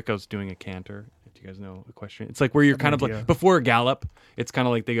pretty quick. I was doing a canter. Do you guys know equestrian? It's like where you're I have kind no of idea. like before a gallop. It's kind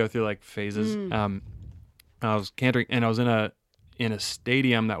of like they go through like phases. Mm. I was cantering, and I was in a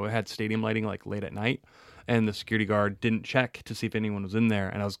stadium that had stadium lighting like late at night, and the security guard didn't check to see if anyone was in there.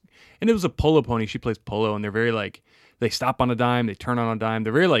 And it was a polo pony. She plays polo, and they're very like they stop on a dime, they turn on a dime.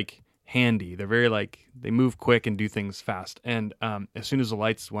 They're very like handy. They're very like they move quick and do things fast. And as soon as the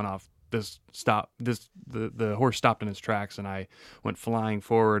lights went off, the horse stopped in its tracks, and I went flying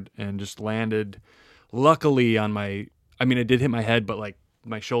forward and just landed. Luckily on I did hit my head, but like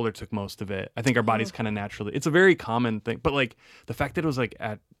my shoulder took most of it. I think our bodies kind of naturally. It's a very common thing, but like the fact that it was like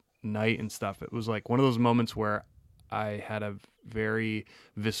at night and stuff, it was like one of those moments where I had a very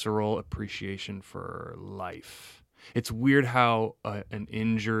visceral appreciation for life. It's weird how an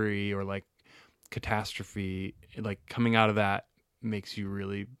injury or like catastrophe, like coming out of that, makes you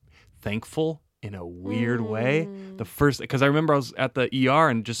really thankful in a weird way. The first, because I remember I was at the ER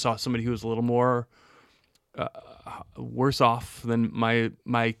and just saw somebody who was a little more worse off than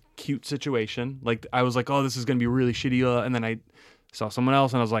my cute situation. Like I was like, oh, this is gonna be really shitty, and then I saw someone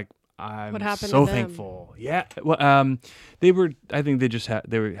else, and I was like, I'm What happened so to them? thankful. Yeah, well, they were. I think they just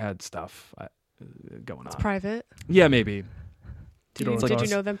had stuff going on. It's private. Yeah, maybe. Did don't you, know did us.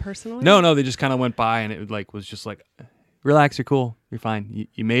 you know them personally? No, they just kind of went by, and it like was just like, relax, you're cool, you're fine,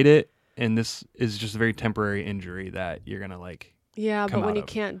 you made it, and this is just a very temporary injury that you're gonna like. Yeah, come but when out you of.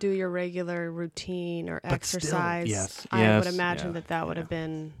 can't do your regular routine or But still, exercise, yes, I would yes, imagine yeah, that would yeah. have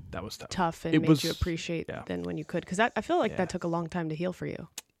been That was tough. tough and It made was- you appreciate yeah. than when you could. Because I feel like Yeah. that took a long time to heal for you.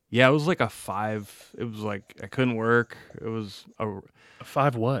 Yeah, it was like a 5. It was like I couldn't work. It was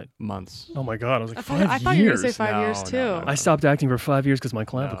 5 what? months. Oh my God. I was like, I 5 thought, I thought you were going to years. say 5 years too. No. I stopped acting for 5 years because my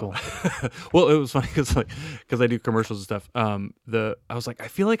clavicle. Well, it was funny because I do commercials and stuff. I was like, I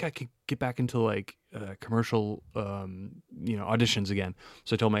feel like I could get back into like commercial, auditions again.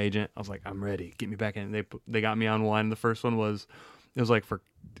 So I told my agent, I was like, I'm ready. Get me back in. They got me on one. The first one was like for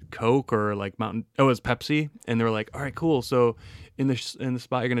Coke or like Mountain. Oh, it was Pepsi, and they were like, all right, cool. So in the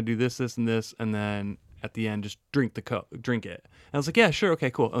spot, you're gonna do this, and this, and then at the end, just drink the Coke, drink it. And I was like, yeah, sure, okay,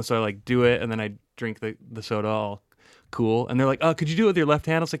 cool. And so I like do it, and then I drink the soda, all cool. And they're like, oh, could you do it with your left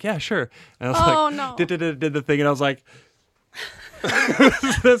hand? I was like, yeah, sure. And I was Oh, like, no. did the thing, and I was like, it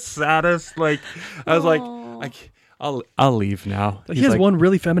was the saddest. Like, I was like, I'll leave now. He He's has like, one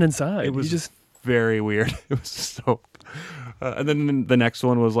really feminine side. It was He just very weird. It was so. And then the next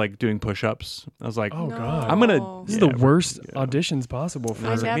one was like doing push-ups. I was like, Oh, No. God. I'm gonna. this is yeah, the worst auditions possible for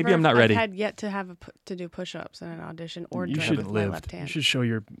I was I like, never, maybe I'm not ready. I've had yet to have to do push-ups in an audition or You drink should with have my lived. left you hand. should show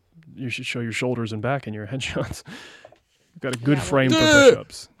your shoulders and back in your headshots. You've got a good Yeah, well- frame for Duh.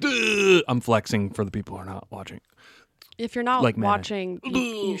 push-ups. I'm flexing for the people who are not watching. If you're not Like Manny. watching,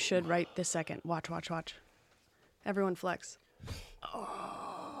 you should right this second. Watch. Everyone flex.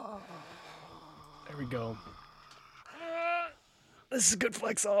 There we go. This is a good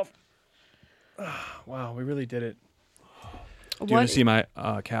flex off. Wow, we really did it. Do you want to see my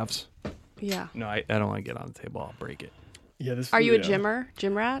calves? Yeah. No, I don't want to get on the table. I'll break it. Yeah, this. Are you a yeah. gymmer?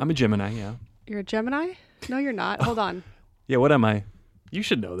 Gym rat? I'm a Gemini. Yeah. You're a Gemini? No, you're not. Hold on. Yeah. What am I? You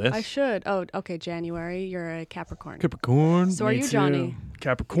should know this. I should. Oh, okay. January. You're a Capricorn. Capricorn. So are Me you, too. Johnny?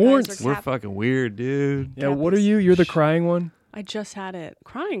 Capricorns. You guys We're Cap- fucking weird, dude. Yeah, what are you? You're the crying one. I just had it.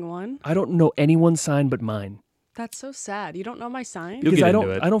 Crying one. I don't know anyone's sign but mine. That's so sad. You don't know my sign? You'll Because get I into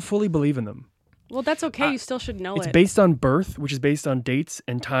don't it. I don't fully believe in them. Well, that's okay. You still should know It's it. based on birth, which is based on dates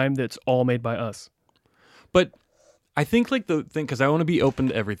and time that's all made by us. But I think like the thing, because I want to be open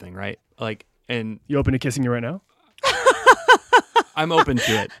to everything, right? Like, and You open to kissing me right now? I'm open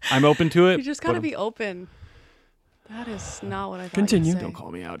to it. I'm open to it. You just but gotta I'm- be open. That is not what I thought. Continue. You'd say. Don't call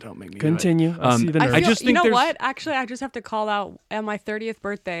me out. Don't make me. Continue. I see the I, nerve. feel, just you think know there's- what? Actually, I just have to call out. At my 30th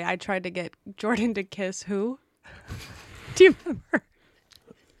birthday, I tried to get Jordan to kiss who? Do you remember?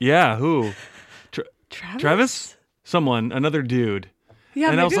 Yeah. Who? Travis? Travis? Someone. Another dude.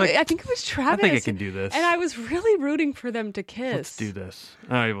 Yeah, And I was like, I think it was I Travis. think I can do this. And I was really rooting for them to kiss. Let's do this.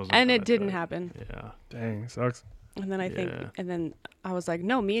 I wasn't And gonna it didn't do happen. Yeah. Dang, sucks. And then Yeah. and then I was like,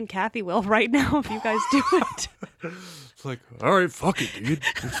 no, me and Kathy will right now if you guys do it. It's like, all right, fuck it, dude.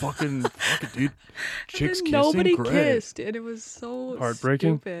 It's fuck it, dude. Chicks And kissing, nobody great. kissed, and it was so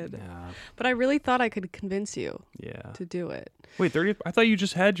Heartbreaking. stupid. Yeah. But I really thought I could convince you Yeah. to do it. Wait, 30th? I thought you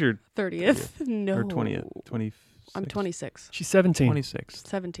just had your 30th? No. or 20th, 20. I'm 26. She's 17. 26.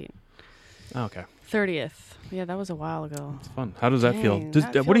 17. Oh, okay, 30th. Yeah, that was a while ago. it's fun. How does that feel? Dang, Does,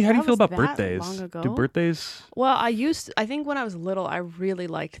 that what do you? How do you feels- feel that about was that birthdays? long ago? Do birthdays? Well, I think when I was little, I really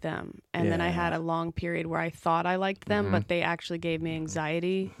liked them. And then I Yeah. had a long period where I thought I liked them, but they actually gave me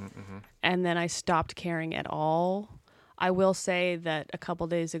anxiety. And then I stopped caring at all. I will say that a couple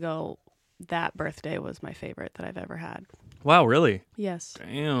days ago, that birthday was my favorite that I've ever had. Wow, really? Yes.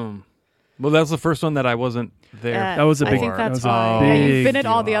 Damn. Well, that's the first one that I wasn't there. That was a I big- think that that's was a why. Yeah, you've been big at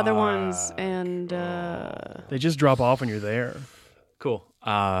all the deal. other ones, and They just drop off when you're there. Cool.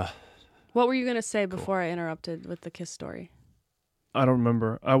 what were you gonna say before I interrupted with the kiss story? I don't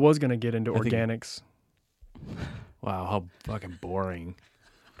remember. I was going to get into I think- organics. Wow, how fucking boring.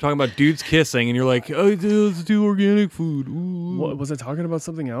 Talking about dudes kissing, and you're like, oh, dude, let's do organic food. Ooh. What, was I talking about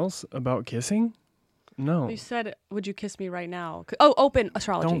something else? About kissing? No. You said, "Would you kiss me right now?" Oh, open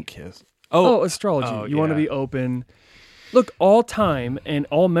astrology. Don't kiss. Oh, astrology. Oh, You want to yeah. be open. Look, all time and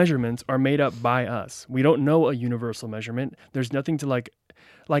all measurements are made up by us. We don't know a universal measurement. There's nothing to like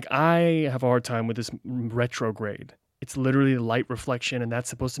I have a hard time with this retrograde. It's literally light reflection, and that's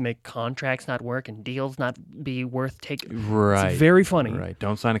supposed to make contracts not work and deals not be worth taking. Right. It's very funny. Right.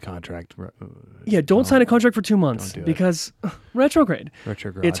 Don't sign a contract. Yeah, don't sign a contract for 2 months don't do it. because retrograde.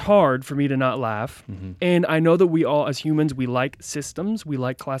 Retrograde. It's hard for me to not laugh. Mhm. And I know that we all, as humans, we like systems, we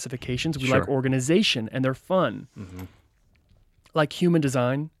like classifications, we like Sure. organization, and they're fun. Mhm. Like human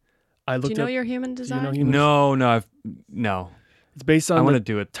design. I Do looked you know up. your human Do you design? know human No. It's based on I want the to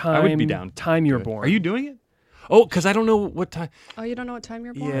do it. time, I would be down. time to you're do it. born. Are you doing it? Oh, because I don't know what time. Oh, you don't know what time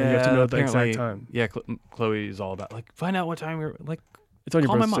you're born? you have to know the exact apparently- time. Yeah, Chloe is all about like find out what time you're like. It's on your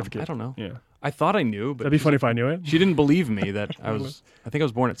Call birth my mom. certificate. I don't know. Yeah, I thought I knew, but that'd be she's funny like- if I knew it. She didn't believe me that I was. I think I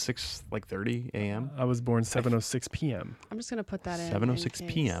was born at 6:30 a.m. I was born 7:06 p.m. I'm just gonna put that in. 7:06 in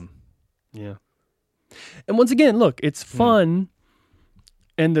case. p.m. Yeah. And once again, look, it's Hmm. fun.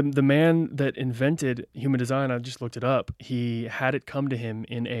 And the man that invented human design, I just looked it up. He had it come to him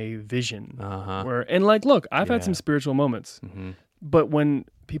in a vision. Uh-huh. Look, I've had Yeah. some spiritual moments, hmm but when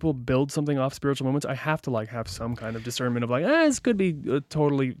people build something off spiritual moments, I have to have some kind of discernment of this could be a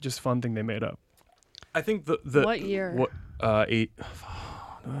totally just fun thing they made up. I think the What year? What 8?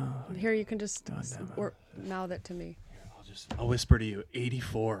 Here, you can just or mouth it to me. I'll whisper to you.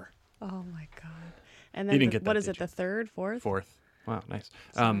 84. Oh my god! And You then didn't get what that, is it? did you? The third, fourth? Fourth. Wow, nice.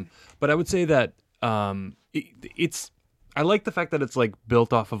 Sorry. But I would say that it's. I like the fact that it's like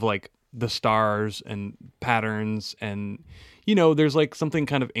built off of like the stars and patterns, and there's like something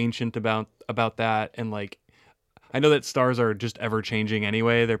kind of ancient about that, and like I know that stars are just ever changing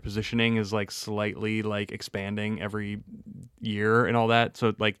anyway. Their positioning is like slightly like expanding every year and all that, so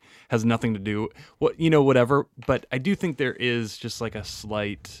it like has nothing to do whatever. But I do think there is just like a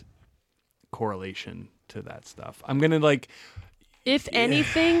slight correlation to that stuff. I'm gonna like. If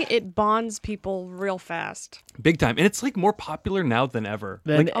anything, it bonds people real fast. Big time. And it's like more popular now than ever.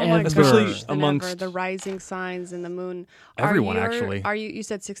 Than like, Oh my especially gosh! amongst the rising signs and the moon. everyone, actually. Are you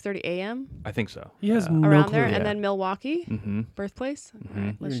said 6:30 a.m. I think so. He has Yeah. no around clue. there, yeah. and then Milwaukee, Mm-hmm. birthplace. All right, You're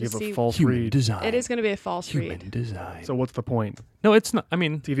let's gonna just give see. a false read. design. It is going to be a false read. design. So what's the point? No, it's not. I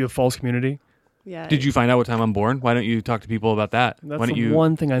mean, To give you a false community? Yeah. did you find out what time I'm born? Why don't you talk to people about that? That's Why don't the you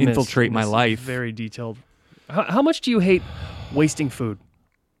one thing I missed. infiltrate my It's life? Very detailed. How much do you hate wasting food?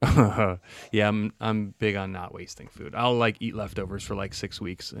 Yeah, I'm big on not wasting food. I'll like eat leftovers for like 6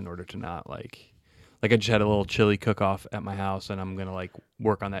 weeks in order to not like I just had a little chili cook off at my house, and I'm gonna like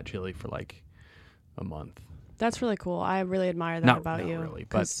work on that chili for like a month. That's really cool. I really admire that Not- about not you. really,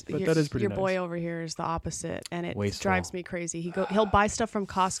 but- 'Cause But your- that is pretty your boy nice. over here is the opposite, and it Wasteful. drives me crazy. He'll buy stuff from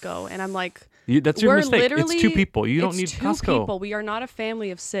Costco, and I'm like, That's your we're mistake. literally It's 2 people. You don't it's need 2 Costco. people. We are not a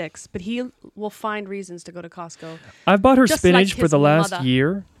family of 6, but he will find reasons to go to Costco. I've bought her Just spinach like for his the last mother.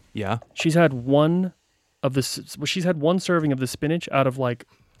 year. Yeah. She's had one serving of the spinach out of like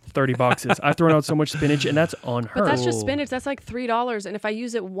 30 boxes. I've thrown out so much spinach, and that's on her. But that's just spinach. That's like $3, and if I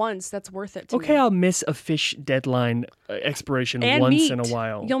use it once, that's worth it to me. Okay, I'll miss a fish deadline expiration And once meat. in a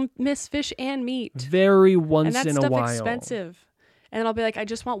while. You'll miss fish and meat. Very once And that in a stuff while. expensive. And then I'll be like, I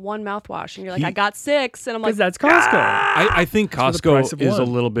just want one mouthwash. And you're like, I got 6. And I'm like, Because that's Costco. I think for the price Costco of is a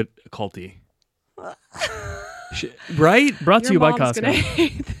one. little bit culty. Right? Brought to your you by mom's gonna Costco.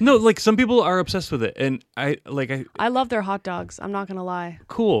 hate- No, like some people are obsessed with it, and I I love their hot dogs. I'm not going to lie.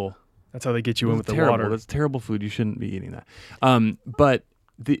 cool. That's how they get you in with the terrible. water. That's terrible food. You shouldn't be eating that. But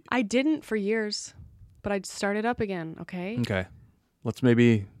the I didn't for years, but I started up again, okay? okay, let's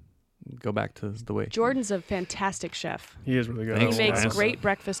maybe go back to the way. Jordan's a fantastic chef. He is really good. Thanks, He makes Nice. great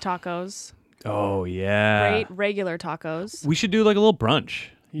breakfast tacos, Oh yeah. great regular tacos. We should do like a little brunch.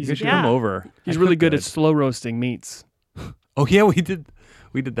 You He's guys should Yeah. come over. He's I really cook good at slow roasting meats. Oh yeah, we did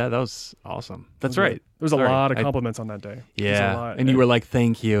that. That was awesome. That's right. There was a Sorry. lot of I- compliments on that day. There was a Yeah, lot. and you were like,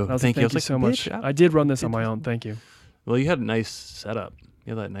 "Thank you, I was thank like, you." I thank was you like, so much. "Bitch, I did run this on my own. Thank you. Well, you had a nice setup.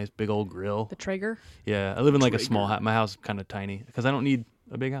 You had that nice big old grill. The Traeger. Yeah, I live in like a small house. My house is kind of tiny because I don't need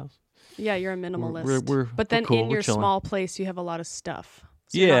a big house. Yeah, you're a minimalist. we're but then cool. in We're your chilling. small place, you have a lot of stuff.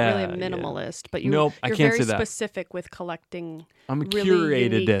 So you're not really a Yeah, yeah. minimalist, but you, Nope, I you're can't very say that. specific with collecting. I'm a really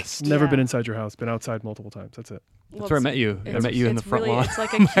unique. curatedist. Never Yeah. been inside your house. Been outside multiple times. That's it. Well, That's where I met you. I it's- met you in the it's front really, lawn. It's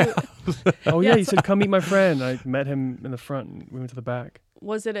like a cute. Oh yeah, Yeah, he said, "Come meet my friend." I met him in the front, and we went to the back.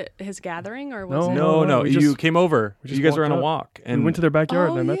 Was it his gathering or was No. it? No, no, we you just- came over. we just You guys were on walked a up. walk, and we went to their backyard,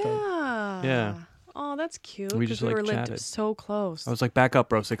 Oh, and I met them. yeah. Yeah. Oh, that's cute. We 'cause just, like, were lived chatted. so close. I was like, "Back up,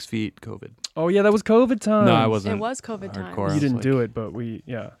 bro, 6 feet, COVID." Oh yeah, that was COVID time. No, I wasn't. It was COVID time. hardcore. I You was didn't like- do it, but we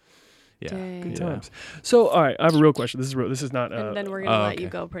yeah. Yeah, Dang. Good yeah. times. So all right, I have a real question. This is real. This is not And then we're gonna Oh, let you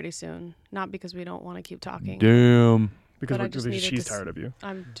okay. go pretty soon. Not because we don't want to keep talking. Damn. because but I just needed she's to tired of you.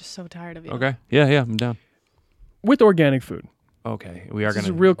 I'm just so tired of you. Okay. Yeah, yeah, I'm down. With organic food, Okay, we are this is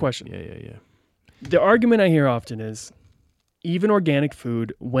gonna. a real question. Yeah. The argument I hear often is even organic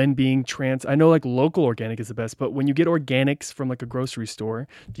food when being I know like local organic is the best, but when you get organics from like a grocery store,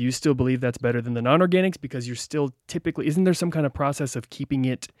 do you still believe that's better than the non-organics because you're still typically isn't there some kind of process of keeping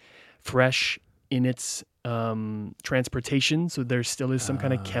it fresh in its transportation so there still is some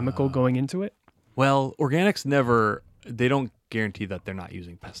kind of chemical going into it? Well, organics they don't guarantee that they're not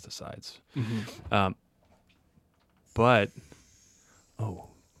using pesticides. But, oh,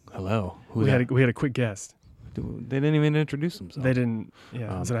 hello. Who's We that? had a quick guest. They didn't even introduce themselves. They didn't it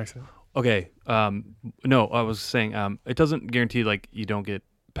was an accident. Okay. No, I was saying it doesn't guarantee like you don't get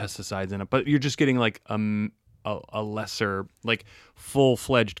pesticides in it, but you're just getting like a lesser, like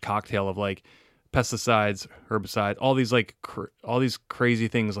full-fledged cocktail of like pesticides, herbicides, all these like all these crazy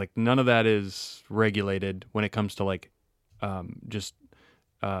things. Like none of that is regulated when it comes to like just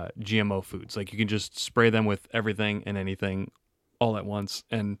GMO foods. Like you can just spray them with everything and anything all at once,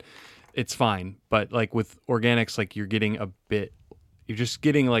 and it's fine. But like with organics, like you're just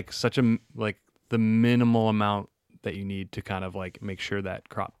getting like such a like the minimal amount that you need to kind of like make sure that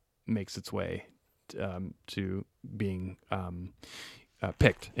crop makes its way to being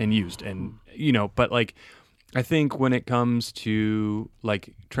picked and used. And but like I think when it comes to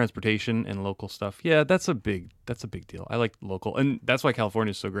like transportation and local stuff, yeah, that's a big deal. I like local, and that's why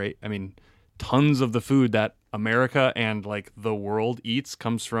California is so great. I mean, tons of the food that America and like the world eats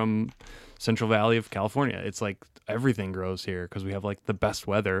comes from Central Valley of California. It's like everything grows here because we have like the best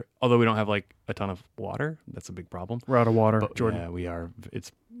weather. Although we don't have like a ton of water, that's a big problem. We're out of water, But Jordan. yeah, we are.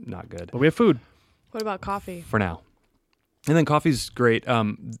 It's not good But we have food. What about coffee? for now. And then coffee's great.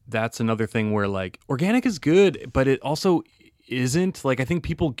 That's another thing where like organic is good, but it also isn't. Like I think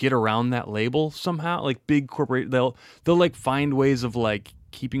people get around that label somehow. Like big corporate, they'll like find ways of like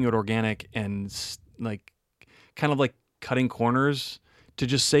keeping it organic and like kind of like cutting corners to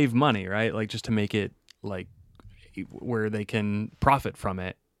just save money, right? Like just to make it like where they can profit from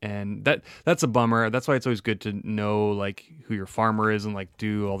it. And that's a bummer. That's why it's always good to know like who your farmer is and like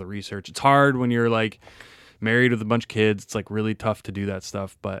do all the research. It's hard when you're like married with a bunch of kids. It's like really tough to do that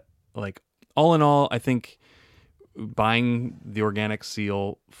stuff. But like all in all, I think buying the organic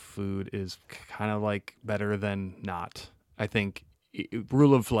seal food is kind of like better than not. I think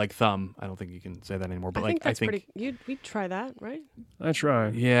rule of like thumb. I don't think you can say that anymore. But I think like that's I think pretty. We'd try that, right? I try.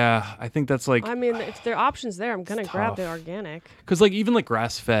 yeah, I think that's like I mean, if there are options there, I'm gonna grab the tough. organic. because like even like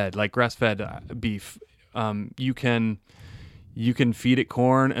grass fed beef, you can feed it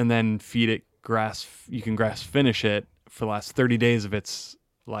corn and then feed it grass. You can grass finish it for the last 30 days of its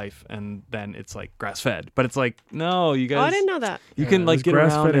life, and then it's like grass fed. But it's like no, you guys. Oh, I didn't know that. You can like there's get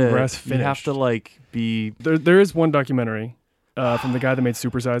grass-fed around and it. grass You have to finished. like be. There is one documentary from the guy that made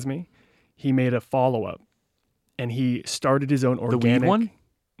Super Size Me. He made a follow-up, and he started his own The organic. weed one?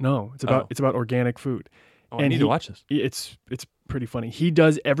 No, it's about organic food. Oh, I need to watch this. It's pretty funny. He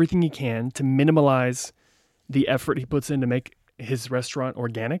does everything he can to minimize the effort he puts in to make his restaurant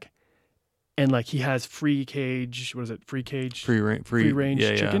organic. And like he has free range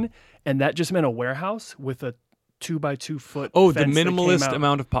chicken. And that just meant a warehouse with a 2x2 foot. Oh, the fence that minimalist came out.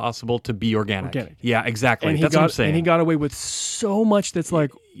 amount of possible to be organic. Yeah, exactly. And That's what I'm saying. And he got away with so much that's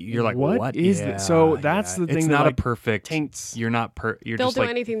like, you're like, what is this? So that's the thing. It's that not like a perfect. taints. You're not They'll just do like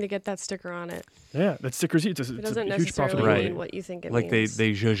anything to get that sticker on it. Yeah, that stickers. It's It doesn't a huge profit. necessarily Right. mean what you think it like means.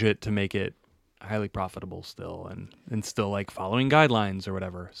 they zhuzh it to make it highly profitable still, and still like following guidelines or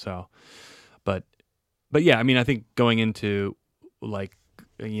whatever. So, but yeah, I mean, I think going into like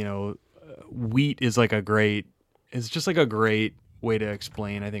wheat is like it's just like a great way to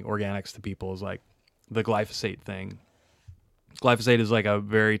explain, I think, organics to people is like the glyphosate thing. Glyphosate is like a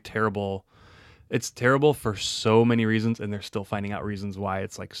very terrible. It's terrible for so many reasons, and they're still finding out reasons why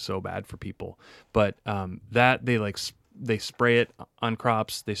it's like so bad for people. But that they spray it on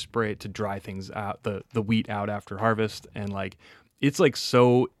crops, they spray it to dry things out, the wheat out after harvest, and like it's like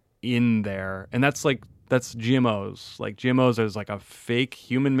so in there, and that's GMOs. Like GMOs is like a fake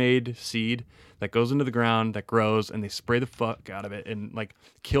human-made seed that goes into the ground, that grows, and they spray the fuck out of it and like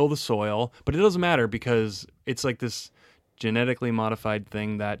kill the soil. But it doesn't matter because it's like this genetically modified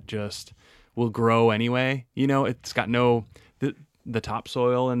thing that just will grow anyway. It's got no the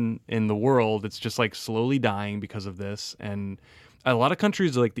topsoil in the world. It's just like slowly dying because of this. And a lot of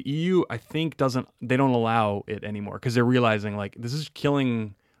countries like the EU, I think they don't allow it anymore because they're realizing like this is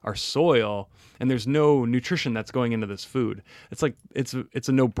killing our soil and there's no nutrition that's going into this food. It's like it's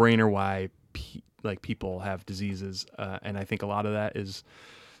a no-brainer why people have diseases, and I think a lot of that is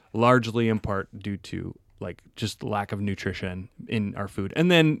largely in part due to like just lack of nutrition in our food.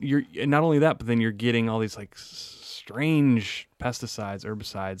 And then and not only that, but then you're getting all these like strange pesticides,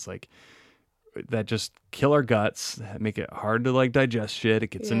 herbicides, like that just kill our guts, make it hard to like digest shit.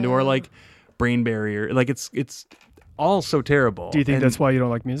 It gets into our like brain barrier. Like it's all so terrible. Do you think that's why you don't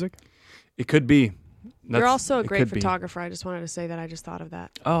like music? It could be. You're also a great photographer. I just wanted to say that. I just thought of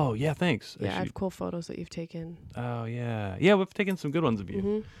that. Oh, yeah, thanks. Yeah, I have cool photos that you've taken. Oh, yeah. Yeah, we've taken some good ones of you.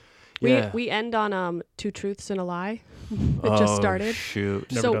 Mm-hmm. Yeah. We end on 2 truths and a lie. It just started.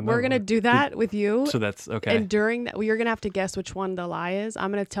 Shoot. So we're going to do that with you. So that's okay. And during that, you're going to have to guess which one the lie is.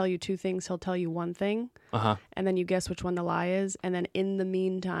 I'm going to tell you 2 things. He'll tell you 1 thing. Uh-huh. And then you guess which one the lie is. And then in the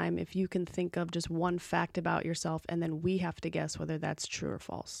meantime, if you can think of just 1 fact about yourself, and then we have to guess whether that's true or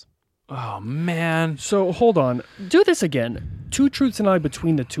false. Oh, man. So hold on. Do this again. 2 truths and a lie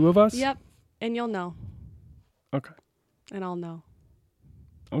between the 2 of us? Yep. And you'll know. Okay. And I'll know.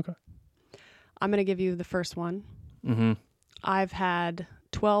 Okay. I'm going to give you the first one. Mm-hmm. I've had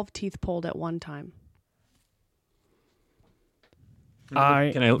 12 teeth pulled at one time. Can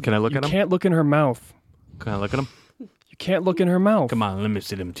I look at him? You can't look in her mouth. Can I look at him? You can't look in her mouth. Come on, let me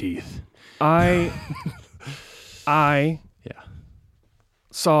see them teeth. I Yeah.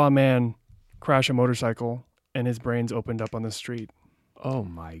 saw a man crash a motorcycle and his brains opened up on the street. Oh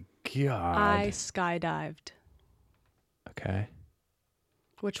my God. I skydived. Okay.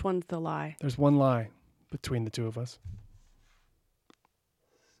 Which one's the lie? There's 1 lie between the 2 of us.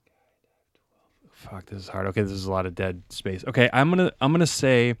 Fuck, this is hard. Okay, this is a lot of dead space. Okay, I'm gonna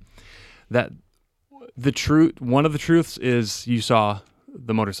say that one of the truths is you saw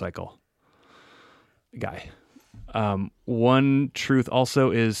the motorcycle guy. One truth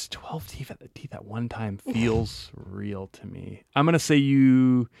also is 12 teeth at one time feels real to me. I'm gonna say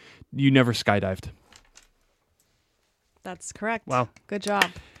you never skydived. That's correct. Wow. Good job.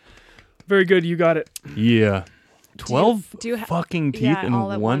 Very good. You got it. Yeah. 12 do you fucking teeth yeah, in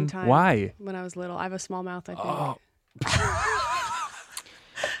all at one time. Why? When I was little. I have a small mouth, I think. Oh.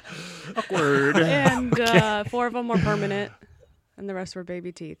 Awkward. And 4 of them were permanent, and the rest were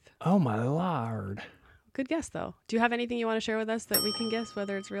baby teeth. Oh my lord. Good guess, though. Do you have anything you want to share with us that we can guess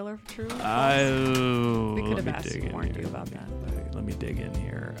whether it's real or true? We could have asked you, warned you about that. Let me dig in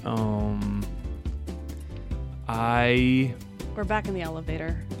here. We're back in the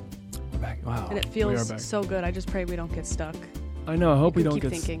elevator, Wow. and it We feels are back. so good. I just pray we don't get stuck. I know. I hope we You don't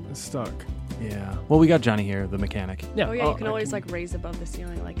keep get thinking. stuck. Yeah. Well, we got Johnny here, the mechanic. Yeah. Oh, yeah, you can I always, like, raise above the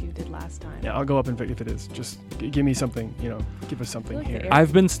ceiling like you did last time. Yeah, I'll go up and if it is. Just give me something, give us something Look, the here. air-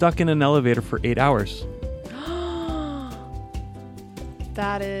 I've been stuck in an elevator for 8 hours.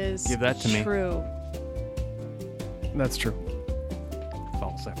 That is Give that to me. true. That's true.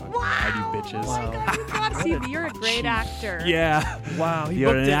 False. I you bitches. Wow. See, you're a great actor. Yeah. Wow. He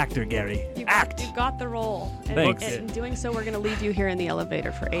You're booked an it. actor, Gary. You Act. got the role. And, Thanks. and in doing so, we're going to leave you here in the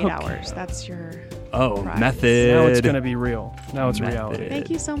elevator for 8 Okay. hours. That's your Oh, Prize. method. Now it's gonna be real. Now it's Method. reality. Thank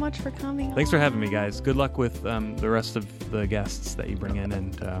you so much for coming. Thanks for on. having me, guys. Good luck with the rest of the guests that you bring in,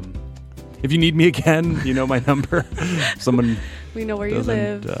 and if you need me again, you know my number. Someone We know where you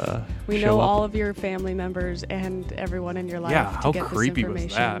doesn't live. We show know up. all of your family members and everyone in your life. Yeah, to how get creepy this was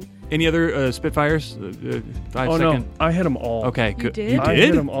information. that? Any other Spitfires? 5 Oh second. no, I hit them all. Okay, good. did? You I hit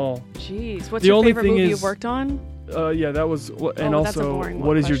did? them all. Jeez, what's The your only favorite thing movie is- you've worked on? Yeah, that was. And Oh, that's a also, boring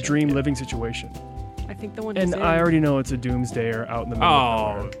what is your question. dream living situation? I think the one. And he's in. I already know it's a doomsdayer out in the middle.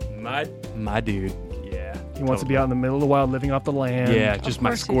 Oh, of nowhere. my dude. Yeah. He wants to be out in the middle of the wild, living off the land. Yeah, Of just my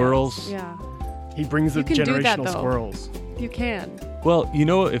course he squirrels. does. Yeah, He brings the You can do that, generational though. squirrels. you can. Well, you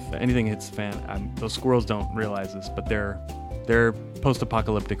know, if anything hits the fan, those squirrels don't realize this, but they're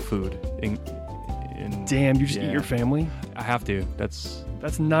post-apocalyptic food. In Damn, you just eat Yeah. your family? I have to. That's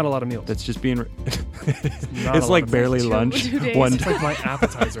Not a lot of meals. just being. not a it's lot like of barely Two- lunch. 2 days. One It's like my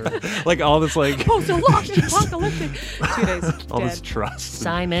appetizer. like all this like Oh, so apocalyptic. 2 days all this dead. trust.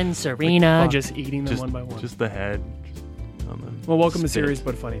 Simon, Serena. I'm just eating them just, one by one. Just the head. Just on the Well, welcome to spit. Serious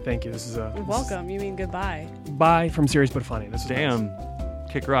But Funny. Thank you. This is a Welcome. You mean goodbye? Bye from Serious But Funny. This is Damn.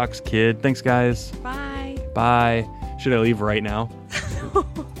 nice. Kick rocks, kid. Thanks, guys. Bye. Bye. Should I leave right now?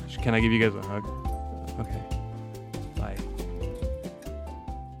 Can I give you guys a hug? Okay.